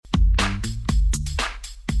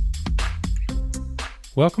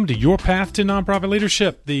Welcome to Your Path to Nonprofit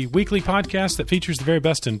Leadership, the weekly podcast that features the very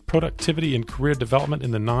best in productivity and career development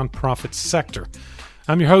in the nonprofit sector.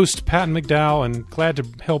 I'm your host, Patton McDowell, and glad to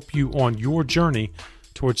help you on your journey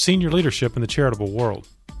towards senior leadership in the charitable world.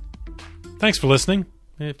 Thanks for listening.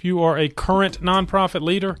 If you are a current nonprofit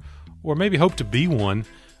leader, or maybe hope to be one,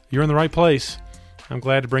 you're in the right place. I'm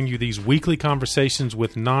glad to bring you these weekly conversations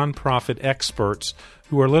with nonprofit experts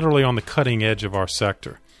who are literally on the cutting edge of our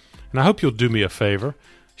sector. And I hope you'll do me a favor.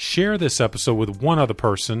 Share this episode with one other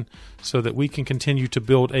person so that we can continue to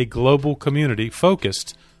build a global community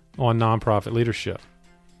focused on nonprofit leadership.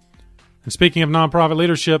 And speaking of nonprofit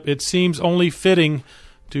leadership, it seems only fitting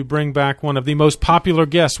to bring back one of the most popular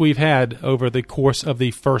guests we've had over the course of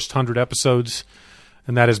the first 100 episodes,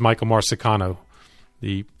 and that is Michael Marsicano,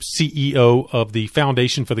 the CEO of the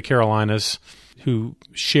Foundation for the Carolinas, who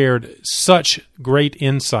shared such great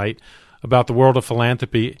insight about the world of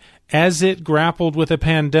philanthropy as it grappled with a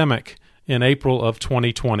pandemic in April of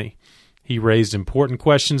 2020. He raised important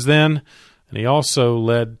questions then, and he also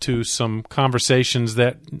led to some conversations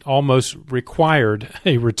that almost required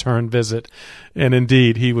a return visit. And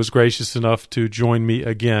indeed, he was gracious enough to join me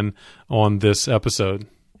again on this episode.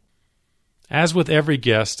 As with every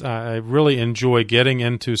guest, I really enjoy getting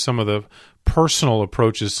into some of the personal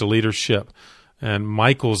approaches to leadership and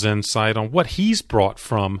Michael's insight on what he's brought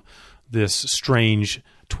from this strange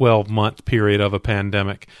 12-month period of a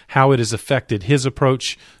pandemic, how it has affected his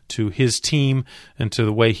approach to his team and to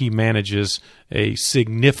the way he manages a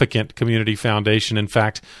significant community foundation, in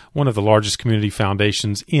fact, one of the largest community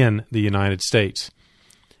foundations in the United States.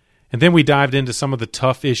 And then we dived into some of the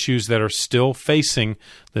tough issues that are still facing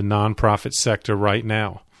the nonprofit sector right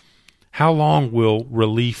now. How long will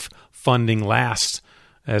relief funding last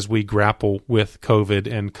as we grapple with COVID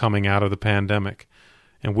and coming out of the pandemic?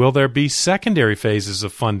 And will there be secondary phases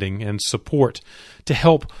of funding and support to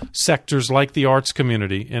help sectors like the arts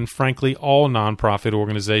community and, frankly, all nonprofit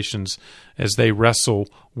organizations as they wrestle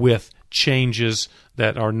with changes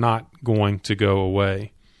that are not going to go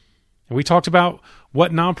away? And we talked about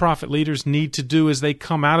what nonprofit leaders need to do as they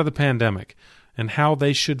come out of the pandemic and how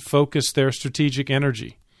they should focus their strategic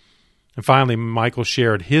energy. And finally, Michael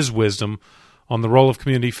shared his wisdom on the role of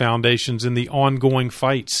community foundations in the ongoing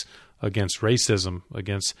fights against racism,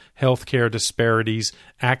 against healthcare disparities,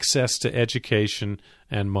 access to education,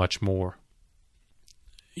 and much more.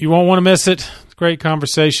 You won't want to miss it. It's a great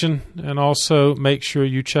conversation. And also make sure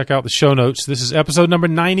you check out the show notes. This is episode number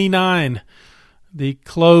 99, the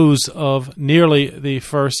close of nearly the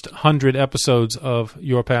first 100 episodes of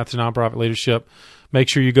Your Path to Nonprofit Leadership. Make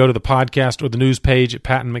sure you go to the podcast or the news page at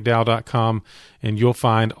pattonmcdowell.com, and you'll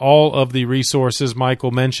find all of the resources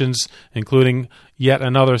Michael mentions, including yet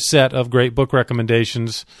another set of great book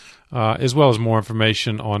recommendations, as well as more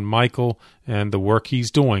information on Michael and the work he's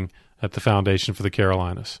doing at the Foundation for the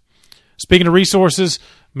Carolinas. Speaking of resources,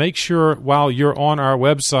 make sure while you're on our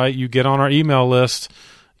website, you get on our email list.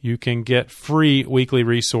 You can get free weekly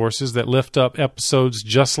resources that lift up episodes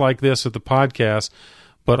just like this of the podcast,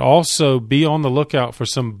 but also be on the lookout for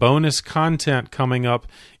some bonus content coming up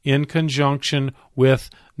in conjunction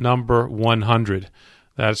with number 100.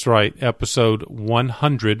 That's right, episode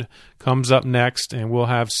 100 comes up next, and we'll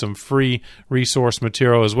have some free resource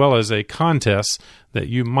material as well as a contest that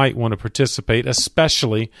you might want to participate,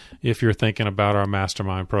 especially if you're thinking about our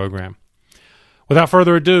mastermind program. Without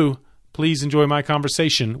further ado, please enjoy my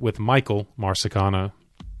conversation with Michael Marsicano.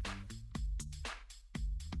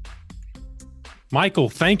 Michael,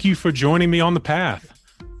 thank you for joining me on the path.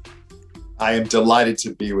 I am delighted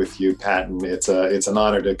to be with you, Patton. It's an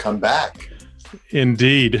honor to come back.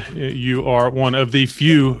 Indeed. You are one of the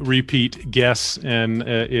few repeat guests, and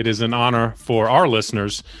it is an honor for our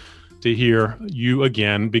listeners to hear you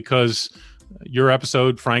again, because your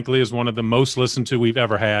episode, frankly, is one of the most listened to we've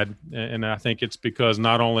ever had. And I think it's because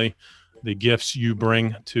not only the gifts you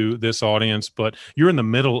bring to this audience, but you're in the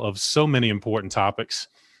middle of so many important topics.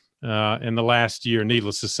 In the last year,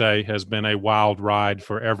 needless to say, has been a wild ride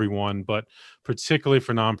for everyone, but particularly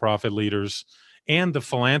for nonprofit leaders and the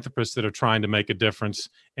philanthropists that are trying to make a difference,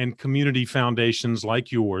 and community foundations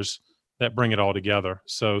like yours that bring it all together.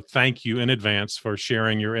 So thank you in advance for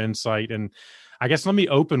sharing your insight. And I guess let me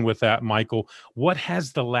open with that, Michael. What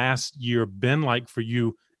has the last year been like for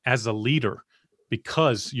you as a leader,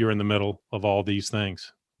 because you're in the middle of all these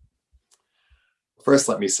things? First,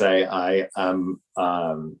 let me say I am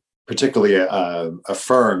particularly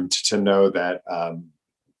affirmed to know that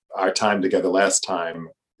our time together last time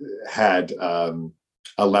had a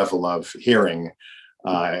level of hearing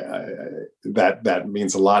that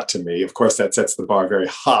means a lot to me. Of course, that sets the bar very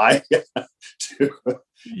high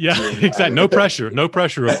Yeah, exactly. No pressure. No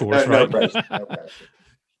pressure, of course, no right? pressure. No pressure.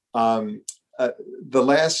 Um, the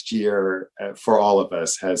last year for all of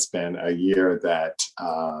us has been a year that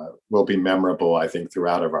will be memorable, I think,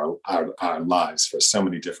 throughout of our lives for so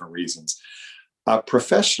many different reasons.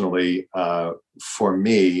 Professionally, for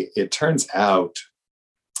me, it turns out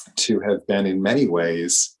to have been in many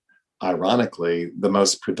ways, ironically, the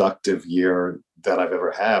most productive year that I've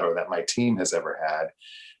ever had or that my team has ever had,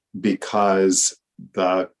 because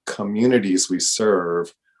the communities we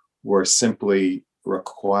serve were simply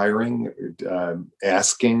requiring,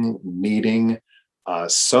 asking, needing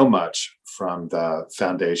so much from the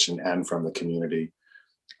foundation and from the community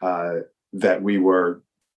that we were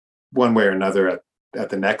one way or another at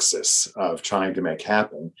the nexus of trying to make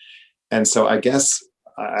happen. And so I guess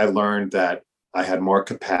I learned that I had more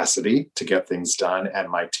capacity to get things done, and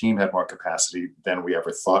my team had more capacity than we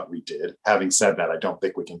ever thought we did. Having said that, I don't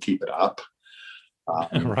think we can keep it up.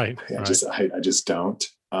 Right. I just don't.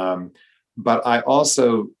 But I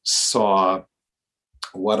also saw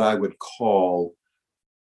what I would call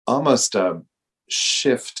almost a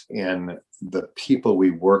shift in the people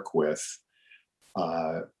we work with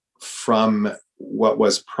from what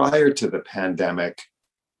was prior to the pandemic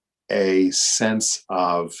a sense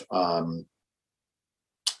of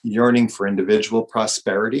yearning for individual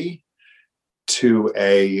prosperity to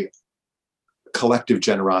a collective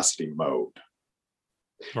generosity mode.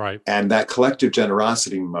 Right. And that collective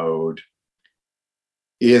generosity mode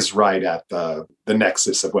is right at the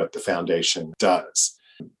nexus of what the foundation does.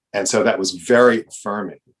 And so that was very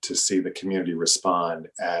affirming to see the community respond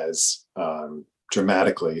as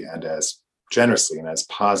dramatically and as generously and as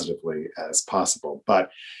positively as possible. But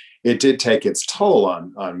it did take its toll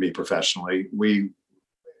on me professionally.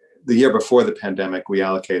 The year before the pandemic, we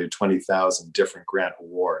allocated 20,000 different grant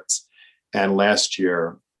awards. And last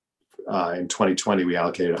year, in 2020, we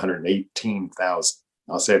allocated 118,000.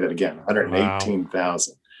 I'll say that again,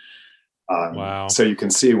 118,000. Wow. So you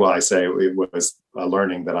can see why I say it was a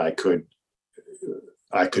learning that I could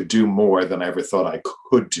do more than I ever thought I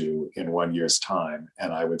could do in 1 year's time.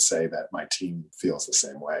 And I would say that my team feels the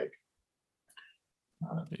same way.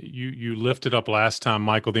 You lifted up last time,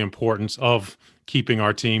 Michael, the importance of keeping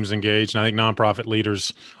our teams engaged. And I think nonprofit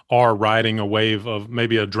leaders are riding a wave of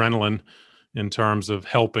maybe adrenaline in terms of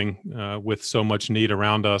helping with so much need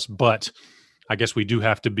around us. But I guess we do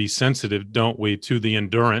have to be sensitive, don't we, to the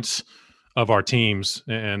endurance of our teams.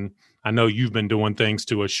 And I know you've been doing things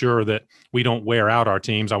to assure that we don't wear out our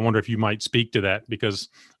teams. I wonder if you might speak to that, because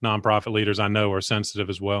nonprofit leaders I know are sensitive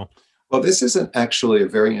as well. Well, this is actually a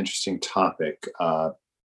very interesting topic,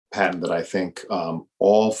 Patton, that I think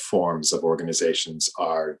all forms of organizations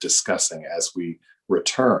are discussing as we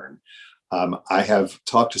return. I have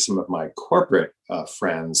talked to some of my corporate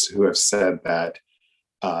friends who have said that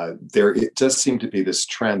it does seem to be this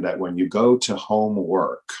trend that when you go to home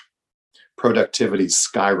work, productivity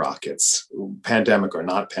skyrockets, pandemic or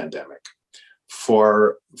not pandemic,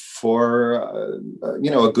 for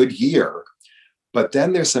a good year. But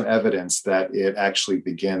then there's some evidence that it actually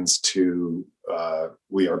begins to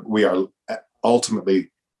we are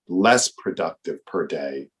ultimately less productive per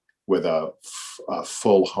day with a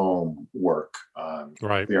full home work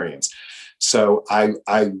experience. So I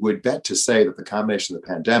would bet to say that the combination of the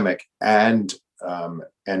pandemic and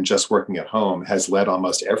just working at home has led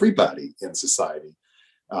almost everybody in society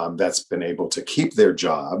that's been able to keep their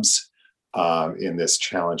jobs in this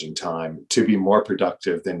challenging time to be more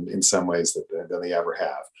productive than in some ways than they ever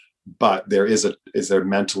have. But there is a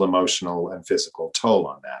mental, emotional, and physical toll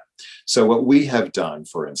on that. So what we have done,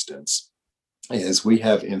 for instance, is we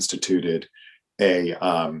have instituted a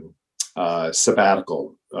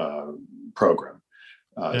sabbatical program.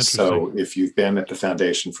 So if you've been at the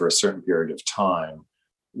foundation for a certain period of time,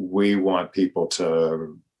 we want people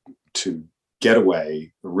to get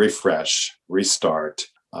away, refresh, restart,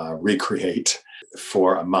 recreate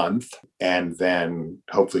for a month, and then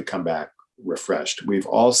hopefully come back refreshed. We've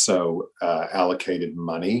also allocated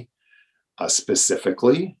money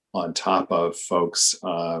specifically on top of folks'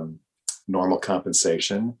 normal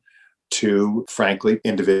compensation to, frankly,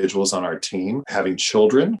 individuals on our team having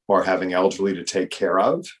children or having elderly to take care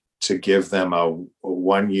of, to give them a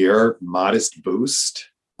 1 year modest boost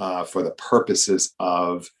for the purposes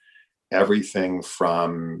of everything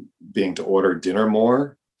from being to order dinner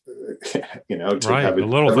more, to have the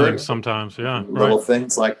little things sometimes, little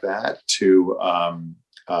things like that, to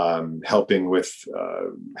helping with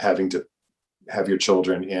having to have your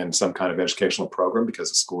children in some kind of educational program because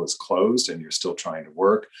the school is closed and you're still trying to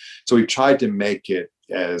work. So we've tried to make it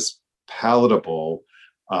as palatable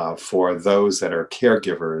for those that are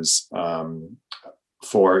caregivers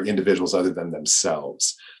for individuals other than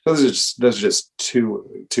themselves. Those are just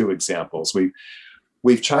two examples.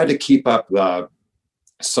 We've tried to keep up the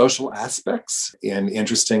social aspects in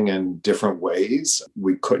interesting and different ways.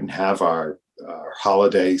 We couldn't have our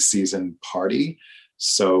holiday season party,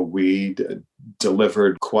 so we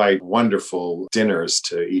delivered quite wonderful dinners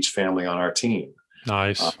to each family on our team.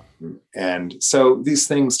 Nice. And so these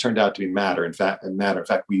things turned out to be matter. In fact,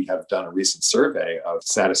 we have done a recent survey of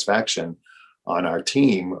satisfaction on our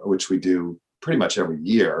team, which we do pretty much every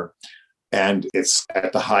year, and it's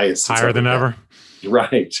at the highest. Higher than ever.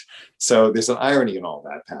 Right. So there's an irony in all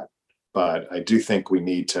that, Pat. But I do think we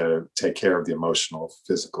need to take care of the emotional,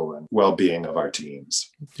 physical, and well-being of our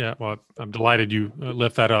teams. Yeah, well, I'm delighted you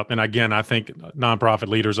lift that up. And again, I think nonprofit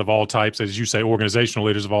leaders of all types, as you say, organizational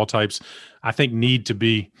leaders of all types, I think need to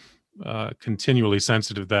be continually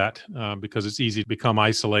sensitive to that because it's easy to become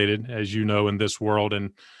isolated, as you know, in this world.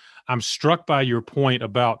 And I'm struck by your point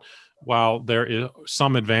about while there is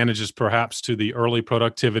some advantages perhaps to the early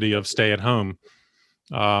productivity of stay at home,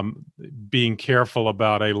 being careful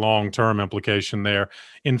about a long-term implication there.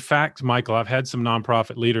 In fact, Michael, I've had some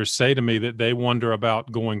nonprofit leaders say to me that they wonder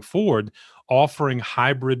about going forward, offering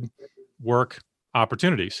hybrid work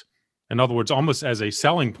opportunities. In other words, almost as a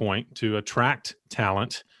selling point to attract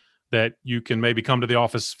talent, that you can maybe come to the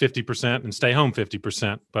office 50% and stay home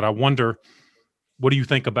 50%. But I wonder, what do you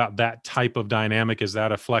think about that type of dynamic? Is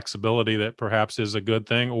that a flexibility that perhaps is a good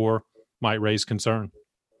thing or might raise concern?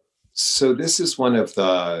 So this is one of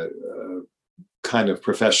the kind of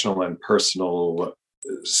professional and personal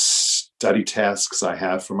study tasks I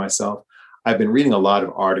have for myself. I've been reading a lot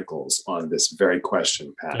of articles on this very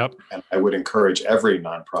question, Pat, Yep. And I would encourage every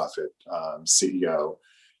nonprofit CEO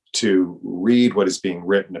to read what is being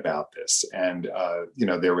written about this. And,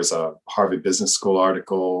 there was a Harvard Business School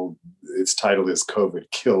article. Its title is "COVID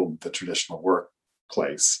Killed the Traditional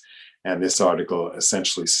Workplace." And this article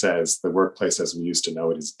essentially says the workplace as we used to know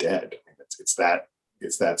it is dead. It's that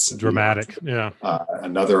severe. Dramatic. Yeah.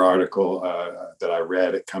 Another article that I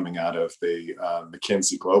read coming out of the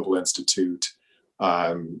McKinsey Global Institute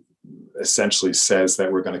essentially says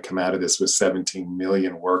that we're going to come out of this with 17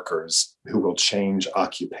 million workers who will change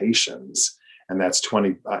occupations. And that's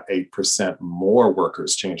 28% more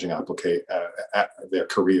workers changing their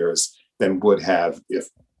careers than would have if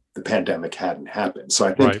the pandemic hadn't happened. So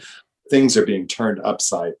I think things are being turned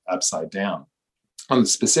upside down. On the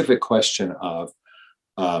specific question of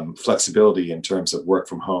flexibility in terms of work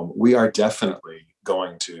from home, we are definitely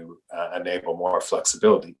going to enable more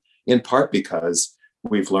flexibility, in part because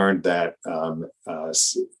we've learned that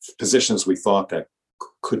positions we thought that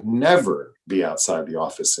could never be outside the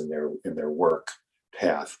office in their work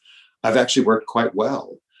path have actually worked quite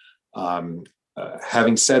well.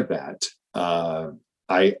 Having said that,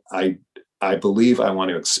 I believe I want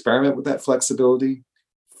to experiment with that flexibility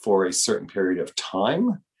for a certain period of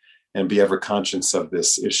time and be ever conscious of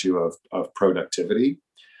this issue of productivity.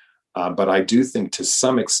 But I do think to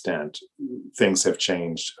some extent, things have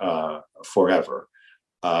changed forever.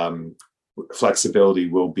 Flexibility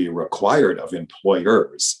will be required of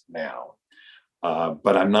employers now.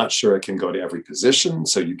 But I'm not sure it can go to every position.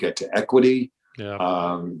 So you get to equity. Yeah.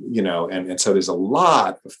 And so there's a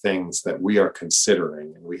lot of things that we are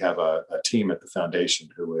considering. And we have a team at the foundation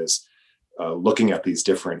who is looking at these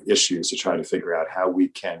different issues to try to figure out how we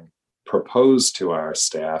can propose to our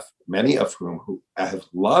staff, many of who have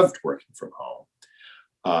loved working from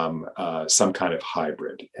home, some kind of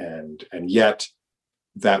hybrid. And yet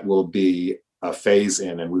that will be a phase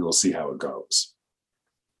in, and we will see how it goes.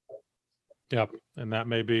 Yep. And that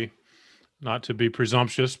may be, not to be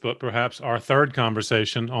presumptuous, but perhaps our third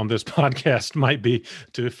conversation on this podcast might be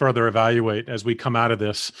to further evaluate as we come out of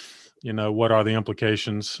this, what are the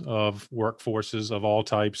implications of workforces of all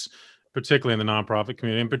types, particularly in the nonprofit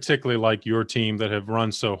community, and particularly like your team that have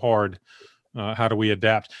run so hard. How do we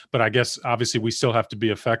adapt? But I guess obviously we still have to be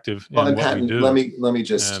effective in what Patton, we do. Let me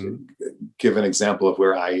just give an example of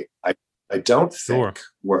where I don't think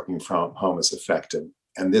working from home is effective.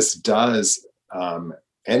 And this does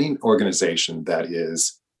any organization that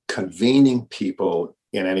is convening people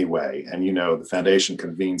in any way. And the foundation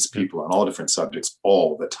convenes people on all different subjects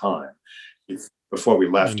all the time. Before we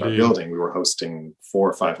left our building, we were hosting 400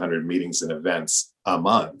 or 500 meetings and events a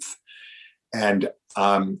month. And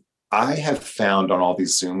I have found on all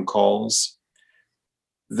these Zoom calls,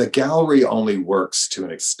 the gallery only works to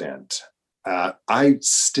an extent. I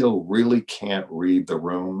still really can't read the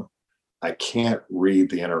room. I can't read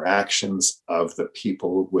the interactions of the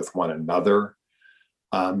people with one another.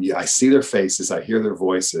 I see their faces, I hear their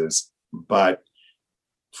voices, but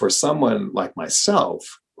for someone like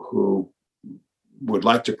myself who would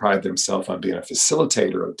like to pride themselves on being a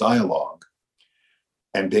facilitator of dialogue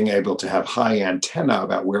and being able to have high antenna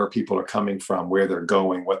about where people are coming from, where they're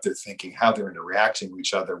going, what they're thinking, how they're interacting with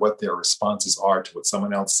each other, what their responses are to what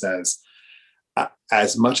someone else says.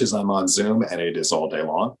 As much as I'm on Zoom, and it is all day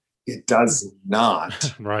long, it does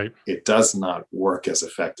not right. It does not work as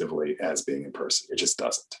effectively as being in person. It just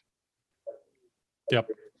doesn't. Yep.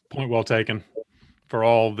 Point well taken. For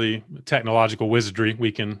all the technological wizardry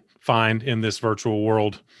we can find in this virtual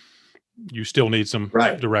world, you still need some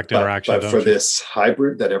direct interaction. But for this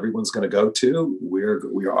hybrid that everyone's going to go to, we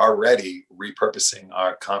are already repurposing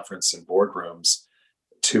our conference and boardrooms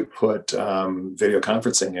to put video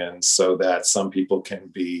conferencing in so that some people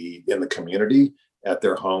can be in the community at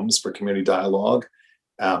their homes for community dialogue,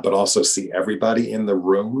 but also see everybody in the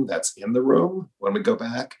room that's in the room when we go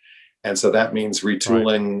back. And so that means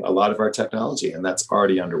retooling a lot of our technology, and that's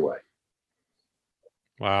already underway.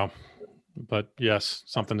 Wow. But yes,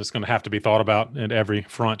 something that's going to have to be thought about in every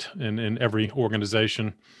front and in every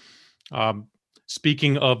organization.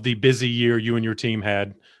 Speaking of the busy year you and your team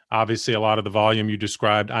had, obviously a lot of the volume you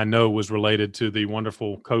described, I know, was related to the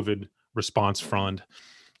wonderful COVID response fund.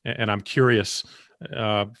 And I'm curious,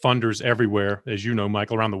 funders everywhere, as you know,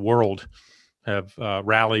 Michael, around the world have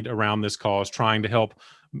rallied around this cause, trying to help.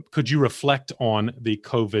 Could you reflect on the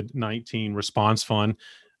COVID-19 response fund?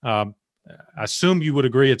 I assume you would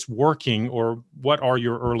agree it's working, or what are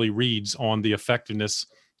your early reads on the effectiveness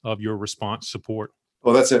of your response support?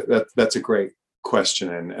 Well, that's a great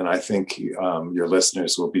question, and I think your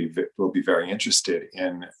listeners will be very interested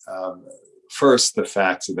in first the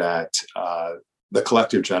fact that the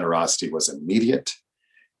collective generosity was immediate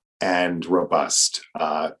and robust.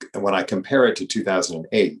 And when I compare it to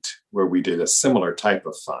 2008, where we did a similar type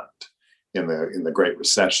of fund in the Great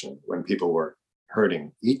Recession, when people were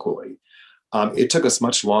hurting equally, it took us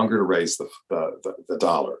much longer to raise the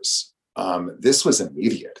dollars. This was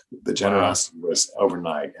immediate. The generosity was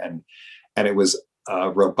overnight, and it was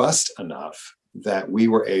robust enough that we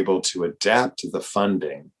were able to adapt the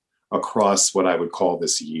funding across what I would call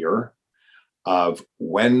this year of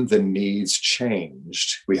when the needs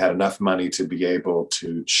changed. We had enough money to be able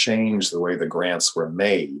to change the way the grants were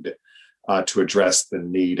made to address the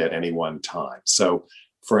need at any one time. So,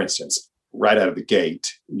 for instance, right out of the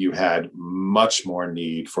gate, you had much more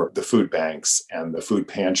need for the food banks and the food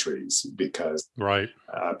pantries because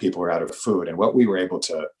people were out of food. And what we were able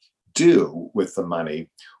to do with the money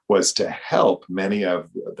was to help many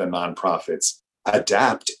of the nonprofits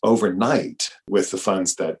adapt overnight with the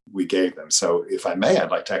funds that we gave them. So if I may, I'd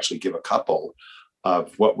like to actually give a couple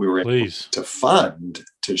of what we were able to fund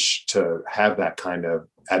to have that kind of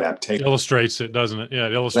adaptation. It illustrates it, doesn't it? Yeah,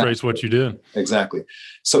 it illustrates what you did. Exactly.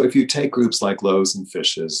 So if you take groups like Loaves and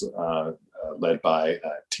Fishes, led by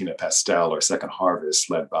Tina Pastel, or Second Harvest,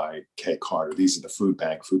 led by Kay Carter, these are the food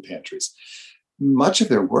pantries. Much of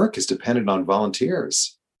their work is dependent on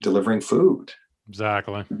volunteers delivering food.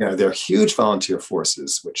 Exactly. They're huge volunteer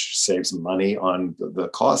forces, which saves money on the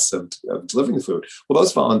costs of delivering the food. Well,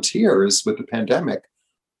 those volunteers with the pandemic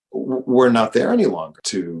were not there any longer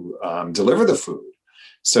to deliver the food.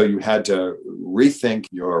 So you had to rethink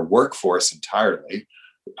your workforce entirely.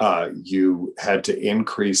 You had to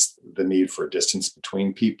increase the need for distance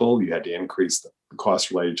between people. You had to increase the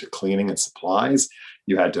costs related to cleaning and supplies.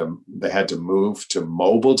 They had to move to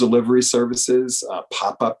mobile delivery services,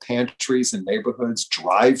 pop-up pantries in neighborhoods,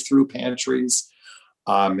 drive-through pantries.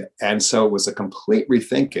 And so it was a complete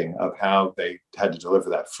rethinking of how they had to deliver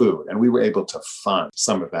that food. And we were able to fund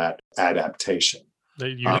some of that adaptation.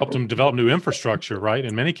 You helped them develop new infrastructure, right?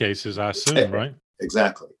 In many cases, I assume, right?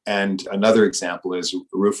 Exactly. And another example is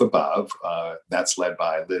Roof Above. That's led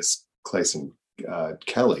by Liz Clayson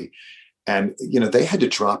Kelly. And, they had to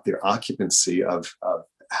drop their occupancy of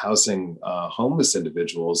housing homeless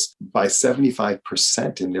individuals by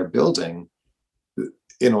 75% in their building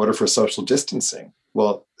in order for social distancing.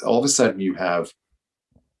 Well, all of a sudden you have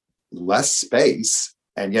less space,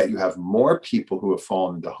 and yet you have more people who have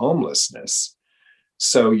fallen into homelessness.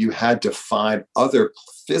 So you had to find other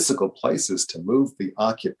physical places to move the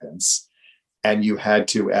occupants. And you had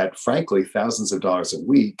to, at frankly, thousands of dollars a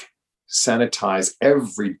week, sanitize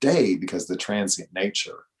every day because of the transient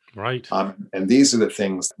nature. Right. And these are the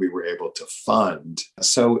things that we were able to fund.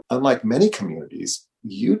 So unlike many communities,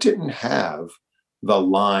 you didn't have the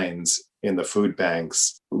lines in the food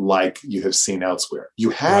banks like you have seen elsewhere. You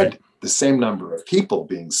had the same number of people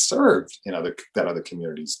being served that other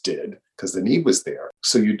communities did, because the need was there.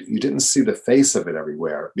 So you didn't see the face of it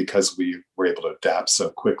everywhere because we were able to adapt so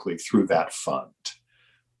quickly through that fund.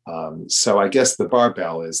 So I guess the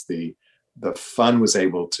barbell is the the fund was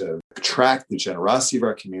able to attract the generosity of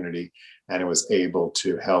our community, and it was able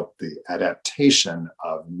to help the adaptation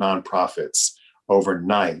of nonprofits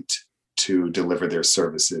overnight to deliver their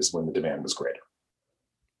services when the demand was greater.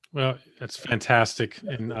 Well, that's fantastic.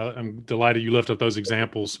 And I'm delighted you lift up those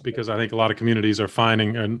examples, because I think a lot of communities are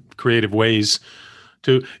finding creative ways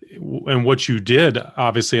to, and what you did,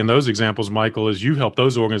 obviously, in those examples, Michael, is you helped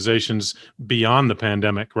those organizations beyond the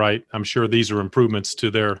pandemic, right? I'm sure these are improvements to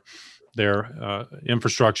their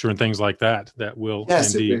infrastructure and things like that will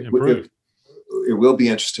indeed improve. It will be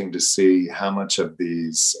interesting to see how much of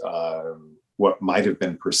these, what might have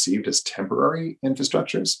been perceived as temporary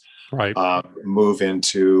infrastructures, right, move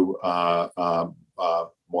into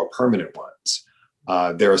more permanent ones.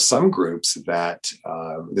 There are some groups that,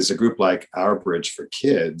 there's a group like Our Bridge for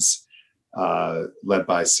Kids, led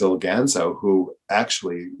by Syl Ganzo, who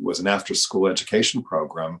actually was an after-school education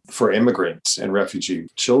program for immigrant and refugee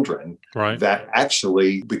children. Right. That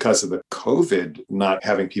actually, because of the COVID not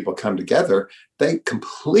having people come together, they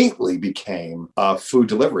completely became food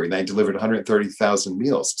delivery. They delivered 130,000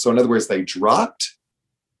 meals. So in other words, they dropped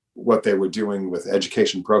what they were doing with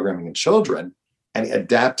education programming in children and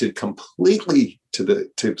adapted completely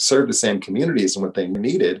to serve the same communities and what they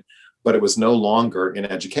needed, but it was no longer in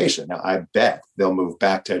education. Now, I bet they'll move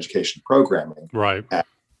back to education programming, right,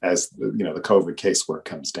 as the COVID casework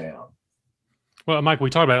comes down. Well, Mike, we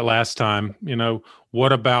talked about it last time.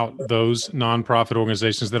 What about those nonprofit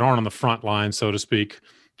organizations that aren't on the front line, so to speak,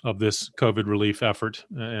 of this COVID relief effort,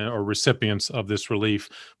 or recipients of this relief,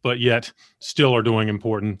 but yet still are doing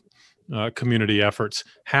important community efforts?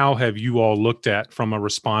 How have you all looked at, from a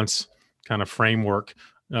response kind of framework,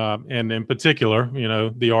 and in particular,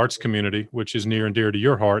 the arts community, which is near and dear to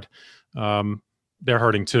your heart? They're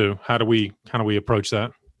hurting too. How do we approach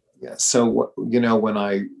that? Yeah. So, when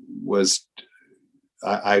I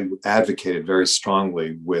advocated very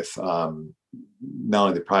strongly with not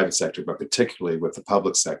only the private sector, but particularly with the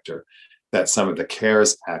public sector, that some of the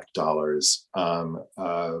CARES Act dollars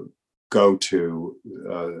go to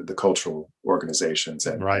the cultural organizations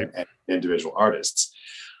and individual artists.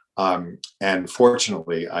 And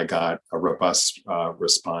fortunately, I got a robust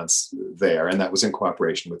response there, and that was in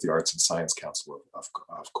cooperation with the Arts and Science Council,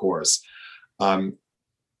 of course.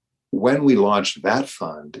 When we launched that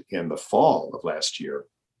fund in the fall of last year,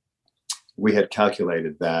 we had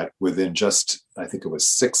calculated that within just, I think it was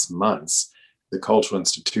 6 months, the cultural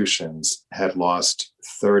institutions had lost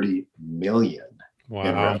 $30 million.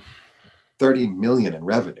 Wow. 30 million in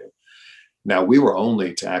revenue. Now, we were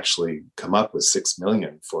only to actually come up with 6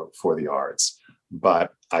 million for the arts,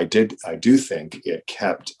 but I do think it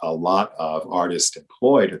kept a lot of artists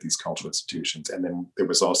employed at these cultural institutions. And then there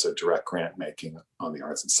was also direct grant making on the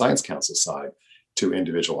Arts and Science Council side to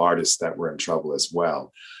individual artists that were in trouble as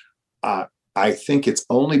well. I think it's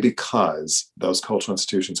only because those cultural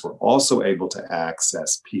institutions were also able to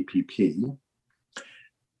access PPP,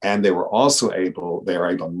 and they are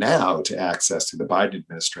able now to access, through the Biden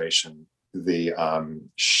administration, the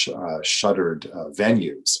shuttered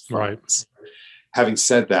venues. Right. Having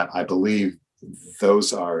said that, I believe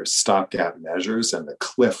those are stopgap measures, and the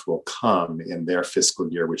cliff will come in their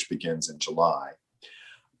fiscal year, which begins in July,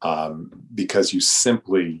 because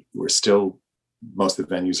most of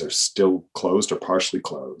the venues are still closed or partially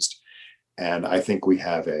closed. And I think we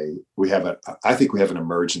have an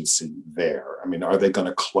emergency there. I mean, are they going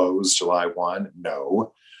to close July 1?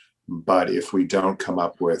 No. But if we don't come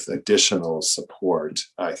up with additional support,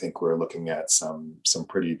 I think we're looking at some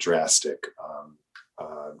pretty drastic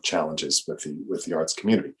challenges with the arts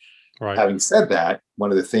community. Right. Having said that, one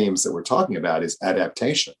of the themes that we're talking about is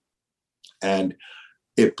adaptation. And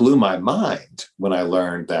it blew my mind when I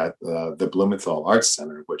learned that the Blumenthal Arts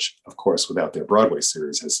Center, which, of course, without their Broadway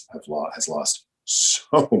series, has lost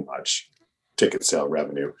so much ticket sale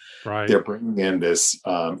revenue. Right. They're bringing in this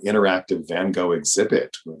interactive Van Gogh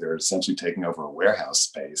exhibit where they're essentially taking over a warehouse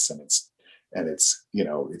space, and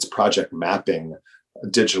it's project mapping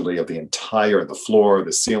digitally of the floor,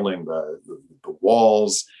 the ceiling, the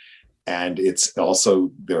walls. And it's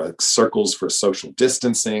also, there are circles for social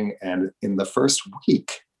distancing. And in the first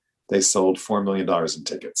week, they sold $4 million in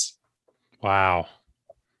tickets. Wow.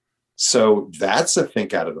 So that's a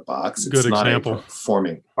think out of the box. Good example. It's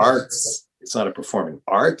not a performing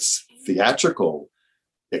arts theatrical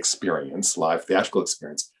experience, live theatrical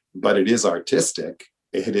experience, but it is artistic.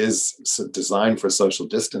 It is designed for social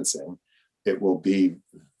distancing. It will be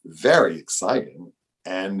very exciting.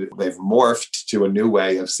 And they've morphed to a new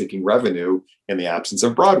way of seeking revenue in the absence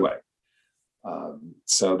of Broadway.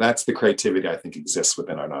 So that's the creativity I think exists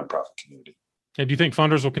within our nonprofit community. And do you think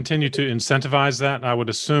funders will continue to incentivize that? I would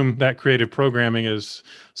assume that creative programming is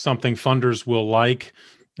something funders will like,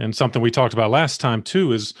 and something we talked about last time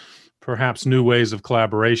too is perhaps new ways of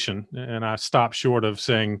collaboration. And I stop short of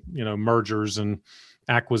saying, mergers and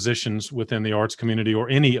acquisitions within the arts community or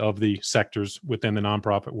any of the sectors within the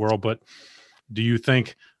nonprofit world. But do you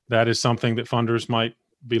think that is something that funders might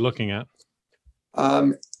be looking at?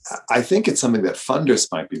 I think it's something that funders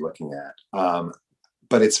might be looking at.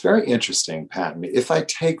 But it's very interesting, Patton. If I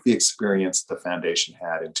take the experience the foundation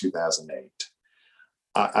had in 2008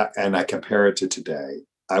 and I compare it to today,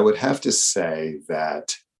 I would have to say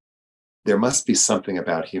that there must be something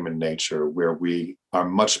about human nature where we are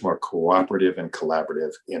much more cooperative and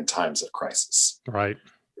collaborative in times of crisis. Right.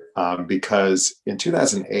 Because in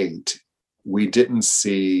 2008, we didn't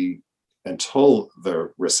see, until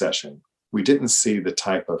the recession, we didn't see the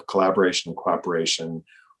type of collaboration and cooperation,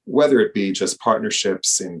 whether it be just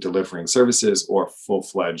partnerships in delivering services or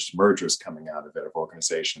full-fledged mergers coming out of it of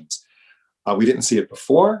organizations. We didn't see it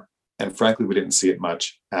before, and frankly, we didn't see it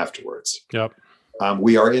much afterwards. Yep.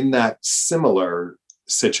 We are in that similar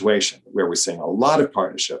situation where we're seeing a lot of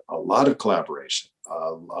partnership, a lot of collaboration,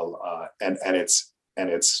 and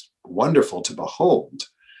it's wonderful to behold.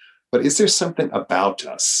 But is there something about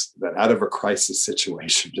us that out of a crisis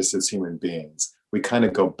situation, just as human beings, we kind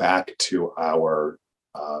of go back to our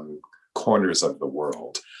corners of the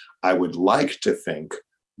world? I would like to think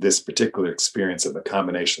this particular experience of the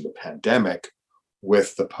combination of the pandemic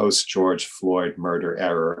with the post-George Floyd murder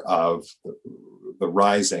era of the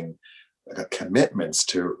rising commitments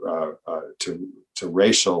to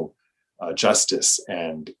racial justice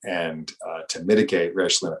and to mitigate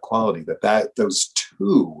racial inequality, that those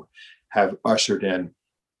two have ushered in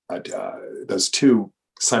those two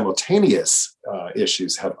simultaneous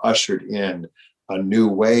issues have ushered in a new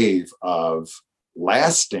wave of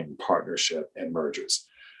lasting partnership and mergers.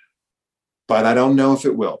 But I don't know if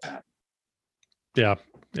it will, Pat. Yeah,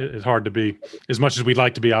 it's hard to be, as much as we'd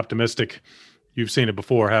like to be optimistic. You've seen it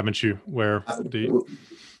before, haven't you? Where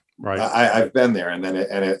right? I've been there, and then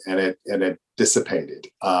it dissipated.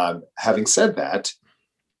 Having said that,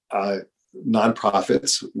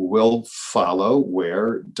 nonprofits will follow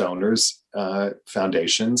where donors,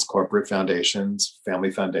 foundations, corporate foundations,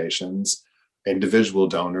 family foundations, individual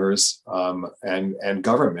donors, and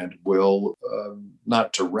government will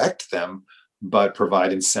not direct them, but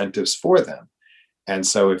provide incentives for them. And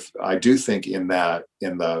so, if I do think in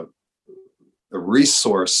the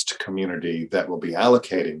resourced community that will be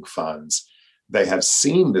allocating funds, they have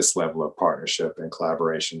seen this level of partnership and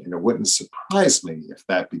collaboration, and it wouldn't surprise me if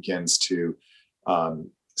that begins to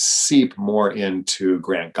seep more into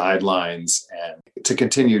grant guidelines and to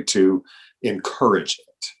continue to encourage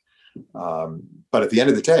it. But at the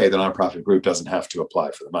end of the day, the nonprofit group doesn't have to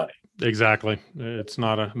apply for the money. Exactly. It's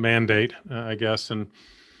not a mandate, I guess. And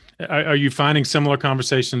are you finding similar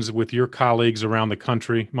conversations with your colleagues around the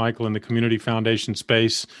country, Michael, in the community foundation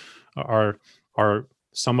space? Are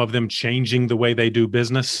some of them changing the way they do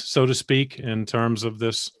business, so to speak, in terms of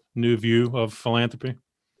this new view of philanthropy?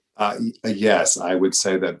 Yes, I would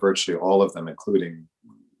say that virtually all of them, including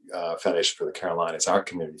Foundation for the Carolinas, our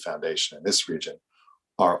community foundation in this region,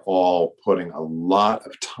 are all putting a lot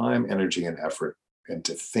of time, energy, and effort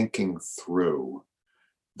into thinking through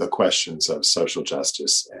the questions of social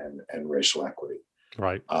justice and racial equity,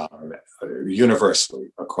 right? Universally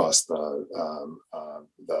across the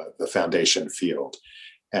foundation field.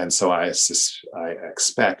 And so I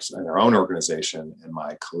expect in our own organization and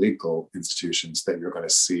my collegial institutions that you're going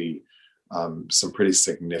to see some pretty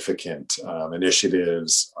significant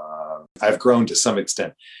initiatives. I've grown to some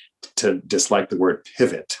extent to dislike the word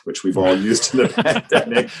pivot, which we've all used in the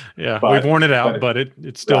pandemic. Yeah, we've worn it out, but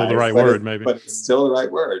it's still the right word, maybe. But it's still the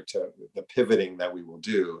right word, to the pivoting that we will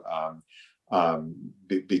do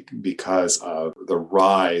because of the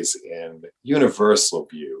rise in universal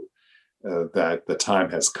view that the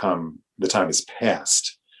time has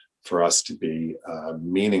passed for us to be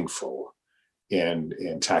meaningful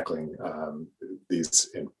in tackling these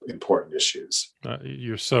important issues.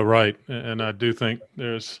 You're so right. And I do think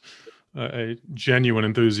there's a genuine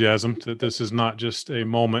enthusiasm that this is not just a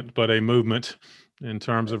moment, but a movement in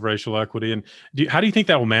terms of racial equity. And how do you think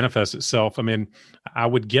that will manifest itself? I mean, I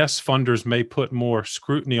would guess funders may put more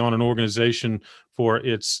scrutiny on an organization for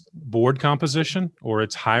its board composition or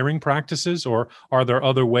its hiring practices, or are there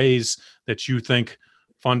other ways that you think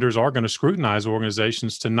funders are going to scrutinize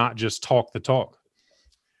organizations to not just talk the talk?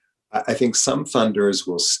 I think some funders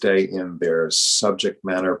will stay in their subject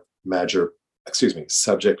matter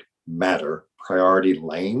priority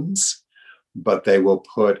lanes, but they will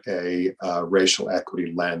put a racial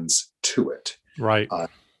equity lens to it. Right.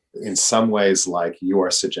 In some ways, like you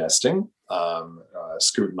are suggesting,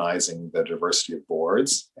 scrutinizing the diversity of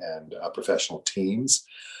boards and professional teams.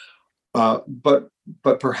 But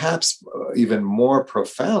perhaps even more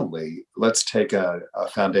profoundly, let's take a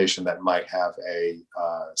foundation that might have a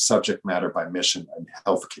subject matter by mission in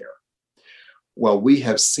healthcare. Well, we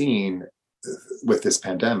have seen with this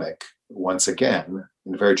pandemic, once again,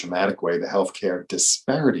 in a very dramatic way, the healthcare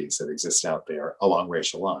disparities that exist out there along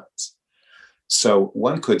racial lines. So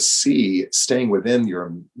one could see staying within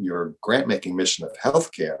your grant-making mission of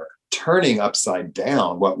healthcare, turning upside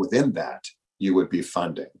down what within that you would be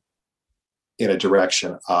funding in a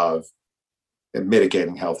direction of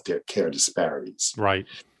mitigating healthcare disparities. Right.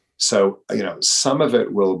 So, some of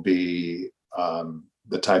it will be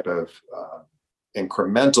the type of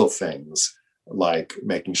incremental things like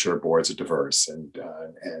making sure boards are diverse and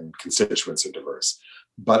constituents are diverse.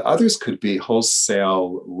 But others could be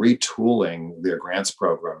wholesale retooling their grants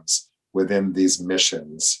programs within these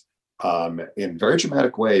missions in very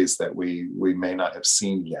dramatic ways that we may not have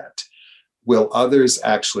seen yet. Will others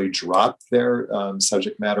actually drop their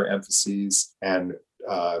subject matter emphases and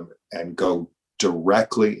go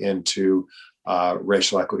directly into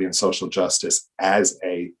racial equity and social justice as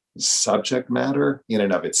a subject matter in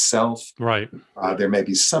and of itself? Right. There may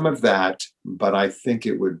be some of that, but I think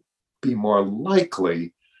it would be more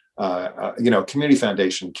likely. Community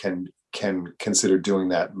foundation can consider doing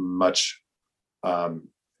that much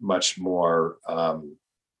more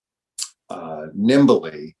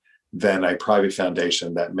nimbly than a private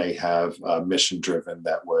foundation that may have mission driven,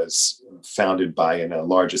 that was founded by in a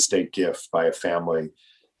large estate gift by a family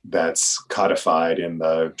that's codified in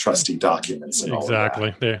the trustee documents and exactly. all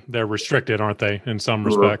of that. They're restricted, aren't they, in some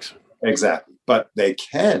respects? Exactly. But they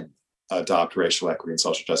can adopt racial equity and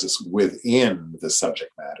social justice within the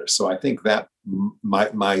subject matter. So I think that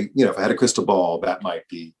might if I had a crystal ball, that might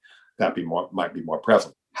be more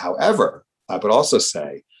prevalent. However, I would also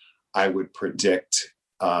say I would predict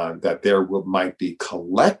that there might be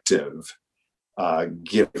collective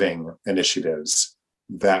giving initiatives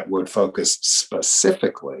that would focus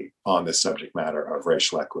specifically on the subject matter of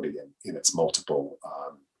racial equity in its multiple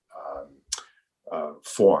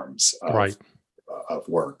forms of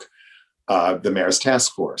work. The Mayor's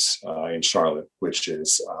Task Force in Charlotte, which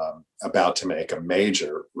is about to make a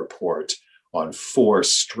major report on 4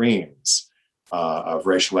 streams of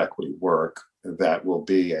racial equity work that will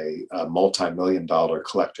be a multi-million-dollar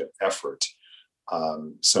collective effort.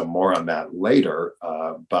 So more on that later,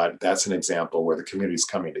 but that's an example where the community is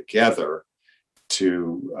coming together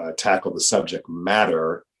to tackle the subject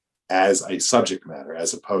matter as a subject matter,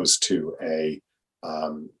 as opposed to a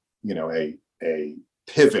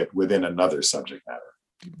pivot within another subject matter.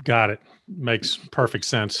 Got it. Makes perfect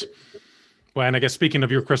sense. Well, and I guess speaking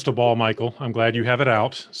of your crystal ball, Michael, I'm glad you have it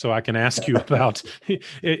out so I can ask you about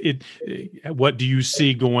it. What do you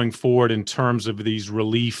see going forward in terms of these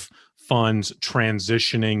relief funds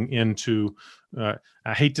transitioning into,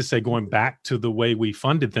 I hate to say going back to the way we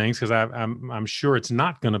funded things, because I'm sure it's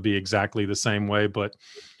not going to be exactly the same way, but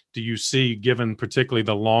do you see, given particularly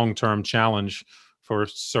the long-term challenge for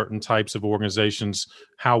certain types of organizations,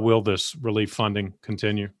 how will this relief funding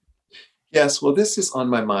continue? Yes, well, this is on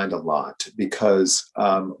my mind a lot because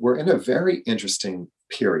we're in a very interesting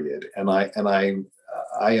period, and I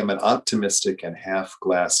am an optimistic and half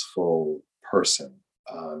glass full person,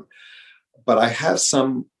 but I have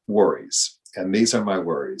some worries, and these are my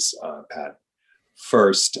worries, Pat.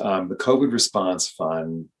 First, the COVID Response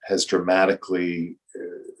Fund has dramatically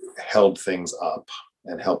held things up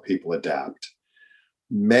and helped people adapt.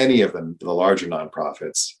 Many of them, the larger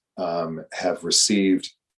nonprofits, have received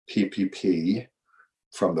PPP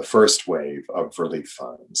from the first wave of relief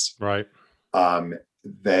funds. Right.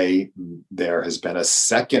 There has been a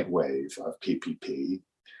second wave of PPP.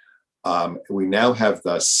 We now have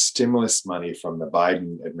the stimulus money from the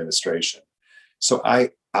Biden administration. So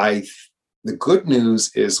the good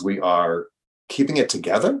news is we are keeping it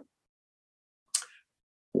together.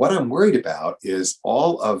 What I'm worried about is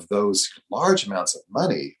all of those large amounts of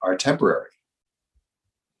money are temporary.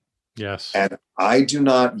 Yes. And I do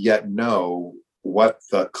not yet know what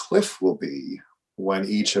the cliff will be when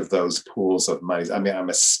each of those pools of money. I mean, I'm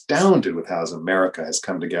astounded with how America has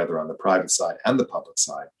come together on the private side and the public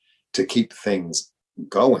side to keep things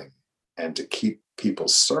going and to keep people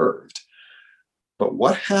served. But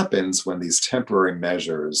what happens when these temporary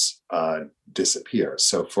measures disappear?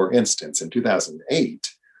 So, for instance, in 2008,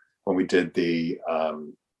 when we did the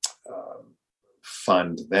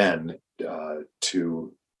fund then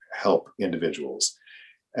to help individuals,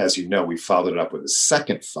 as you know, we followed it up with a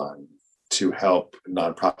second fund to help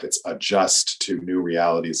nonprofits adjust to new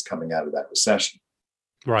realities coming out of that recession.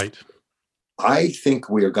 Right. I think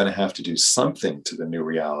we are going to have to do something to the new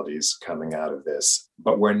realities coming out of this,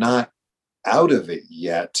 but we're not out of it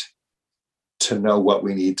yet to know what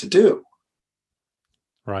we need to do.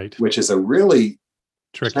 Right. Which is a really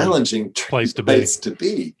tricky challenging place to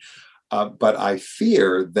be. But I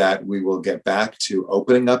fear that we will get back to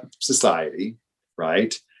opening up society,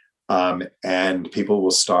 right? And people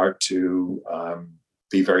will start to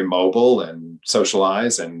be very mobile and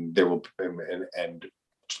socialize, and there will and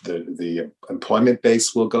the employment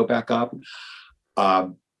base will go back up.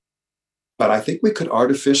 But I think we could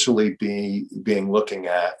artificially be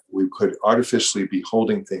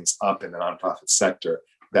holding things up in the nonprofit sector,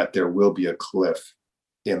 that there will be a cliff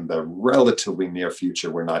in the relatively near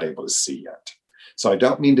future we're not able to see yet. So I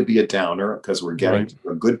don't mean to be a downer, because we're getting to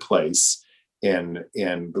a good place in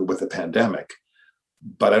with the pandemic,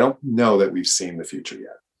 but I don't know that we've seen the future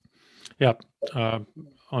yet. Yep.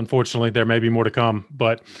 Unfortunately, there may be more to come,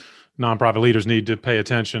 but nonprofit leaders need to pay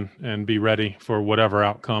attention and be ready for whatever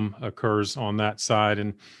outcome occurs on that side.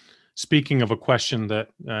 And speaking of a question that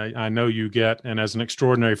I know you get, and as an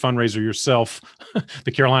extraordinary fundraiser yourself,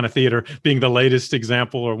 the Carolina Theater being the latest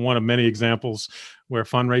example, or one of many examples where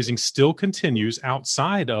fundraising still continues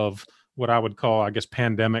outside of what I would call, I guess,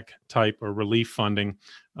 pandemic type or relief funding.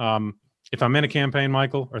 If I'm in a campaign,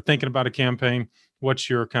 Michael, or thinking about a campaign, what's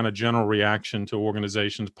your kind of general reaction to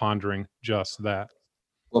organizations pondering just that?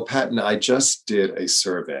 Well, Patton, I just did a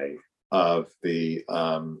survey of the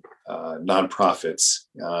nonprofits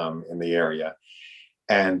in the area,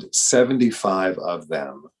 and 75 of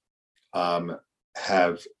them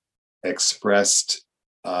have expressed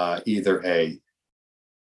either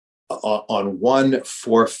on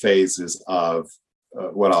 4 phases of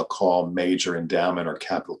what I'll call major endowment or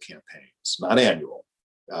capital campaigns, not annual.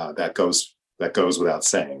 That goes without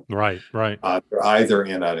saying. Right. They're either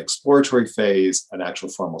in an exploratory phase, an actual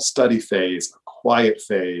formal study phase, a quiet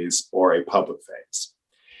phase, or a public phase.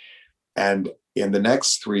 And in the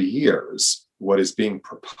next 3 years, what is being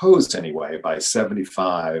proposed anyway by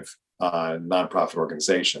 75 nonprofit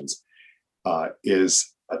organizations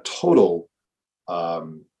is a total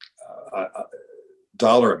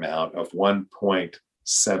dollar amount of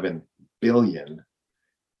 $1.7 billion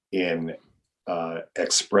in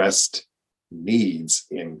expressed needs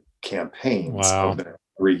in campaigns over the next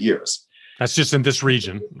 3 years. That's just in this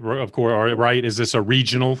region, of course, right? Is this a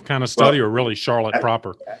regional kind of study, or really Charlotte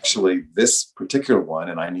proper? Actually, this particular one,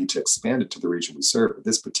 and I need to expand it to the region we serve, but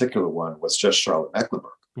this particular one was just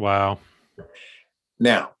Charlotte-Mecklenburg. Wow.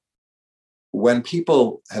 Now, when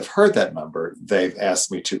people have heard that number, they've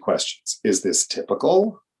asked me 2 questions. Is this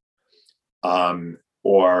typical? And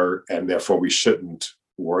therefore we shouldn't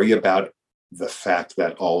worry about the fact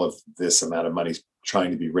that all of this amount of money is trying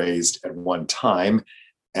to be raised at one time,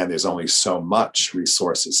 and there's only so much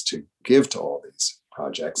resources to give to all these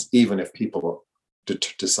projects, even if people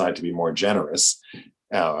decide to be more generous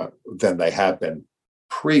than they have been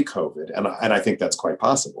pre-COVID. And I think that's quite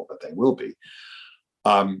possible that they will be.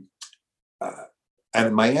 And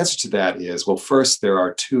my answer to that is, well, first, there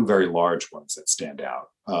are 2 very large ones that stand out.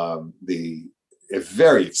 A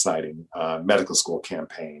very exciting medical school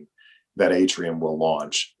campaign that Atrium will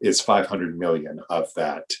launch is $500 million of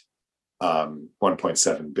that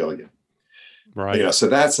 $1.7 billion. Right.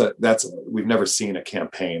 So we've never seen a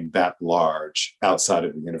campaign that large outside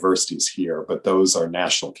of the universities here, but those are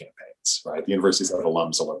national campaigns, right? The universities have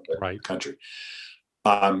alums all over the country.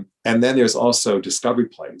 And then there's also Discovery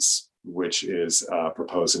Place, which is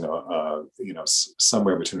proposing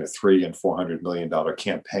somewhere between a $300 and $400 million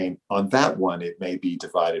campaign. On that one, it may be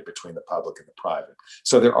divided between the public and the private.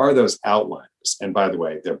 So there are those outliners, and by the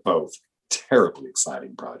way, they're both terribly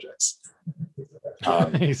exciting projects.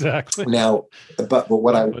 Exactly. Now, but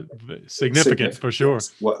what significant for sure.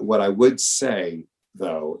 What I would say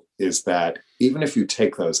though is that even if you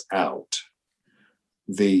take those out,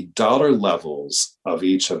 the dollar levels of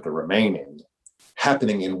each of the remaining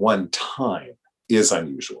happening in one time is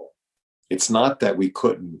unusual. It's not that we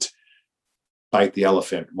couldn't eat the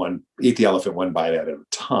elephant one bite at a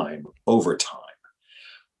time over time.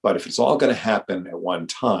 But if it's all going to happen at one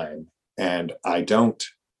time, and I don't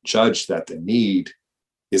judge that the need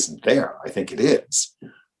isn't there, I think it is,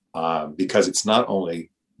 because it's not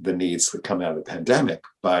only the needs that come out of the pandemic,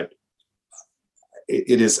 but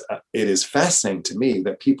it is fascinating to me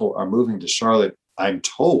that people are moving to Charlotte, I'm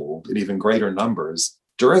told, in even greater numbers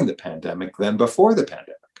during the pandemic than before the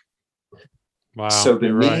pandemic. Wow, so the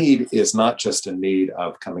need is not just a need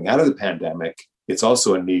of coming out of the pandemic, it's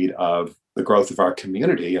also a need of the growth of our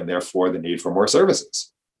community and therefore the need for more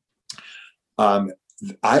services. Um,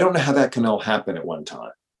 I don't know how that can all happen at one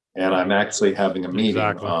time. And I'm actually having a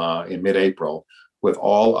meeting in mid-April with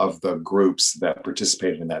all of the groups that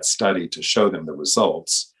participated in that study to show them the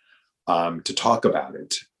results, to talk about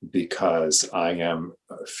it, because I am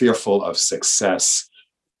fearful of success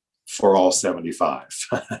for all 75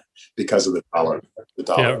 because of the dollar.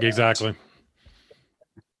 Yeah, exactly.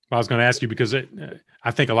 I was going to ask you because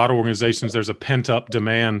I think a lot of organizations, there's a pent up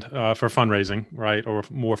demand for fundraising, right, or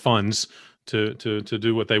more funds to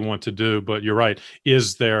do what they want to do. But you're right.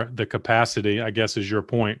 Is there the capacity, I guess, is your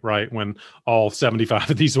point, right? When all 75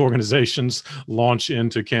 of these organizations launch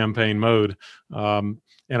into campaign mode. And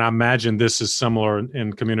I imagine this is similar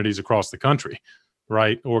in communities across the country,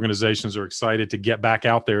 right? Organizations are excited to get back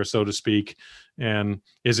out there, so to speak. And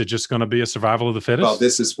is it just going to be a survival of the fittest? Well,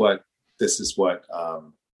 this is what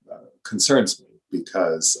concerns me,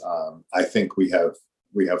 because I think we have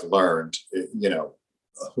learned,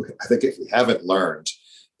 I think if we haven't learned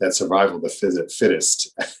that survival of the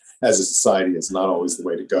fittest as a society is not always the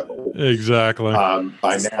way to go. Exactly.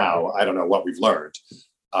 By now, I don't know what we've learned.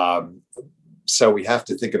 So we have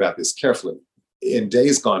to think about this carefully. In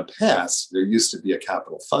days gone past, there used to be a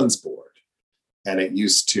capital funds board, and it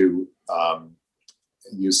used to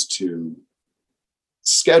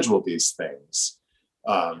schedule these things.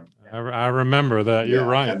 I remember that. You're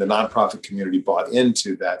right. And the nonprofit community bought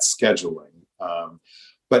into that scheduling.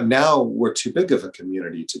 But now we're too big of a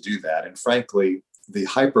community to do that. And frankly, the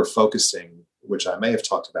hyper-focusing, which I may have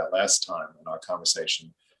talked about last time in our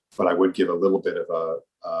conversation, but I would give a little bit of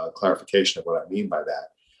a clarification of what I mean by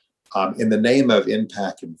that. In the name of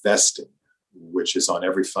impact investing, which is on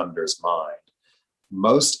every funder's mind,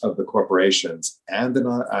 most of the corporations and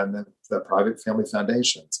the private family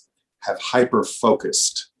foundations have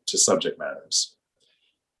hyper-focused to subject matters.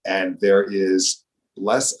 And there is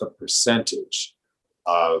less a percentage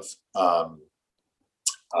of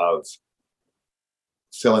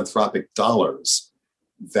philanthropic dollars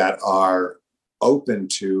that are open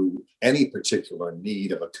to any particular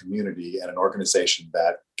need of a community and an organization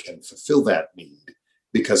that can fulfill that need,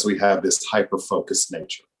 because we have this hyper-focused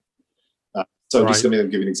nature. So just going to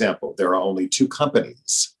give you an example. There are only 2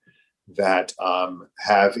 companies that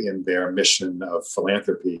have in their mission of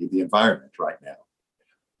philanthropy the environment right now.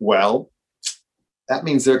 Well, that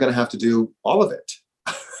means they're going to have to do all of it.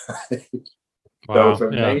 Wow. So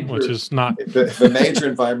which is not. If a major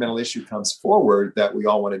environmental issue comes forward that we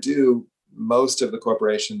all want to do, most of the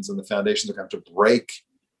corporations and the foundations are going to have to break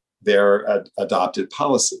their adopted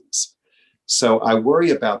policies. So I worry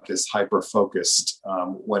about this hyper-focused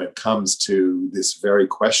when it comes to this very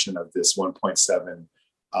question of this $1.7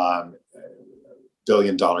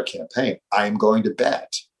 billion campaign. I am going to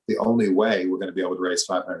bet the only way we're going to be able to raise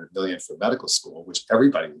 $500 million for medical school, which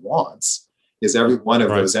everybody wants, is every one of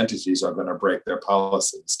those entities are going to break their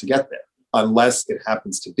policies to get there, unless it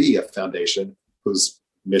happens to be a foundation whose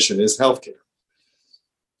mission is healthcare.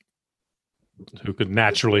 Who could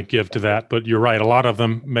naturally give to that. But you're right. A lot of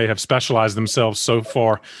them may have specialized themselves so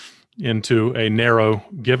far into a narrow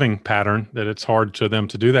giving pattern that it's hard to them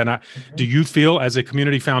to do that. Now, do you feel as a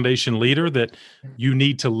community foundation leader that you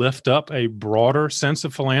need to lift up a broader sense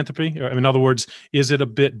of philanthropy? In other words, is it a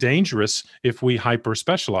bit dangerous if we hyper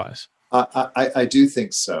specialize? I do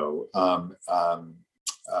think so.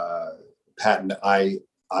 Patton, I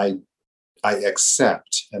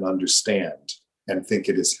accept and understand and think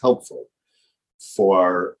it is helpful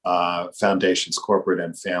for foundations, corporate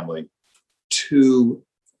and family, to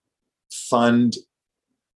fund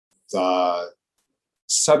the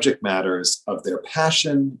subject matters of their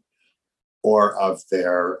passion or of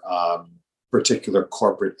their particular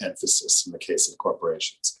corporate emphasis in the case of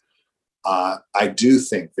corporations. I do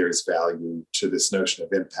think there's value to this notion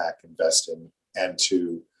of impact investing, and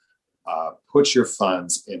to put your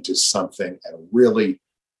funds into something and really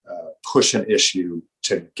push an issue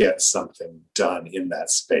to get something done in that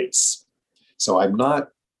space. So I'm not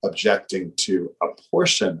objecting to a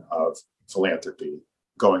portion of philanthropy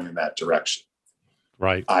going in that direction.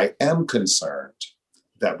 Right. I am concerned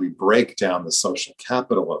that we break down the social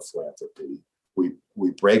capital of philanthropy. We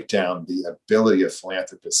break down the ability of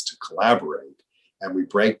philanthropists to collaborate, and we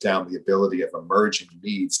break down the ability of emerging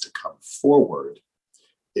needs to come forward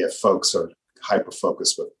if folks are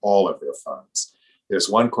hyper-focused with all of their funds. There's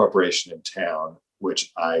one corporation in town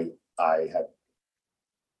which I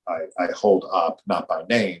hold up, not by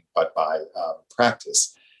name, but by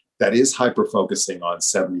practice, that is hyper-focusing on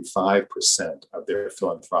 75% of their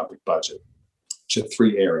philanthropic budget to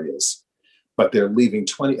 3 areas. But they're leaving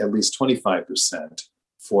at least 25%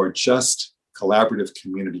 for just collaborative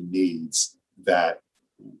community needs that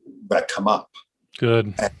come up.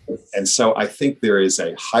 Good. And so I think there is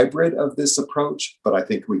a hybrid of this approach, but I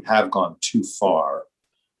think we have gone too far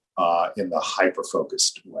in the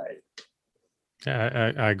hyper-focused way.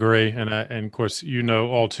 I agree, and of course, you know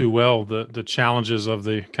all too well the challenges of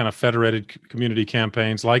the kind of federated community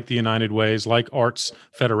campaigns, like the United Ways, like arts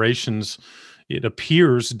federations. It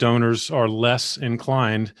appears donors are less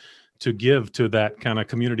inclined to give to that kind of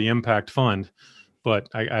community impact fund. But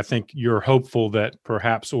I think you're hopeful that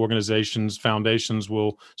perhaps organizations, foundations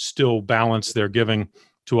will still balance their giving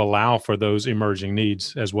to allow for those emerging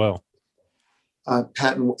needs as well.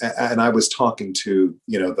 Patton, and I was talking to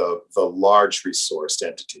the large resourced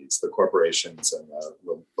entities, the corporations and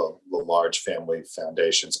the large family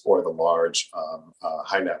foundations, or the large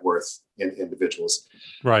high net worth individuals.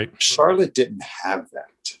 Right. Charlotte didn't have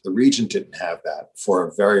that. The region didn't have that for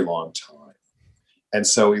a very long time. And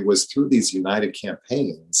so it was through these united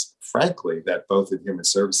campaigns, frankly, that both in human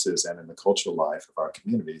services and in the cultural life of our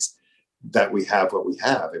communities, that we have what we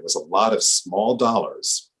have. It was a lot of small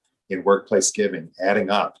dollars in workplace giving adding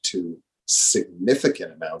up to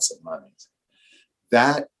significant amounts of money.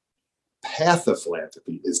 That path of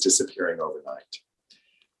philanthropy is disappearing overnight.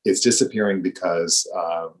 It's disappearing because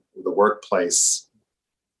the workplaces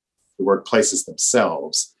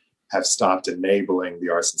themselves have stopped enabling the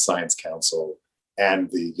Arts and Science Council and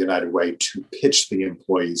the United Way to pitch the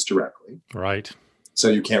employees directly. Right. So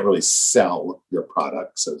you can't really sell your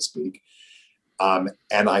product, so to speak.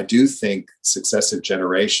 And I do think successive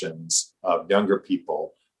generations of younger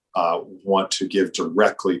people want to give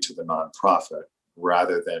directly to the nonprofit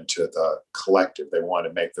rather than to the collective. They want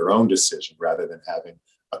to make their own decision rather than having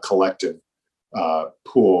a collective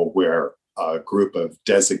pool where a group of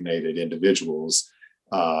designated individuals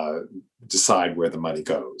decide where the money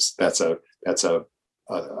goes. That's a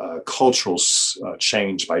cultural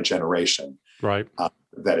change by generation, right?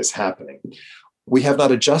 That is happening. We have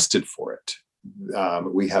not adjusted for it.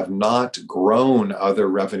 We have not grown other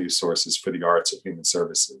revenue sources for the arts or human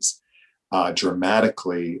services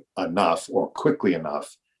dramatically enough or quickly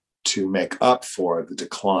enough to make up for the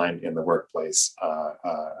decline in the workplace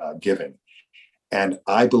giving. And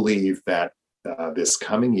I believe that this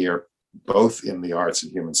coming year, both in the arts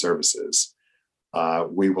and human services,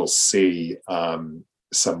 we will see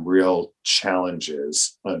some real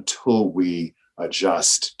challenges until we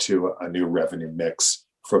adjust to a new revenue mix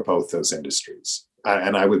for both those industries.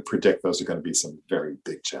 And I would predict those are going to be some very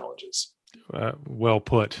big challenges. Well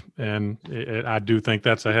put. And I do think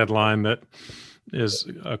that's a headline that is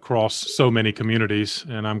across so many communities.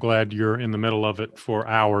 And I'm glad you're in the middle of it for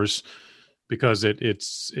ours, because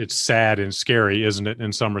it's sad and scary, isn't it,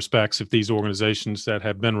 in some respects, if these organizations that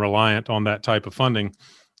have been reliant on that type of funding,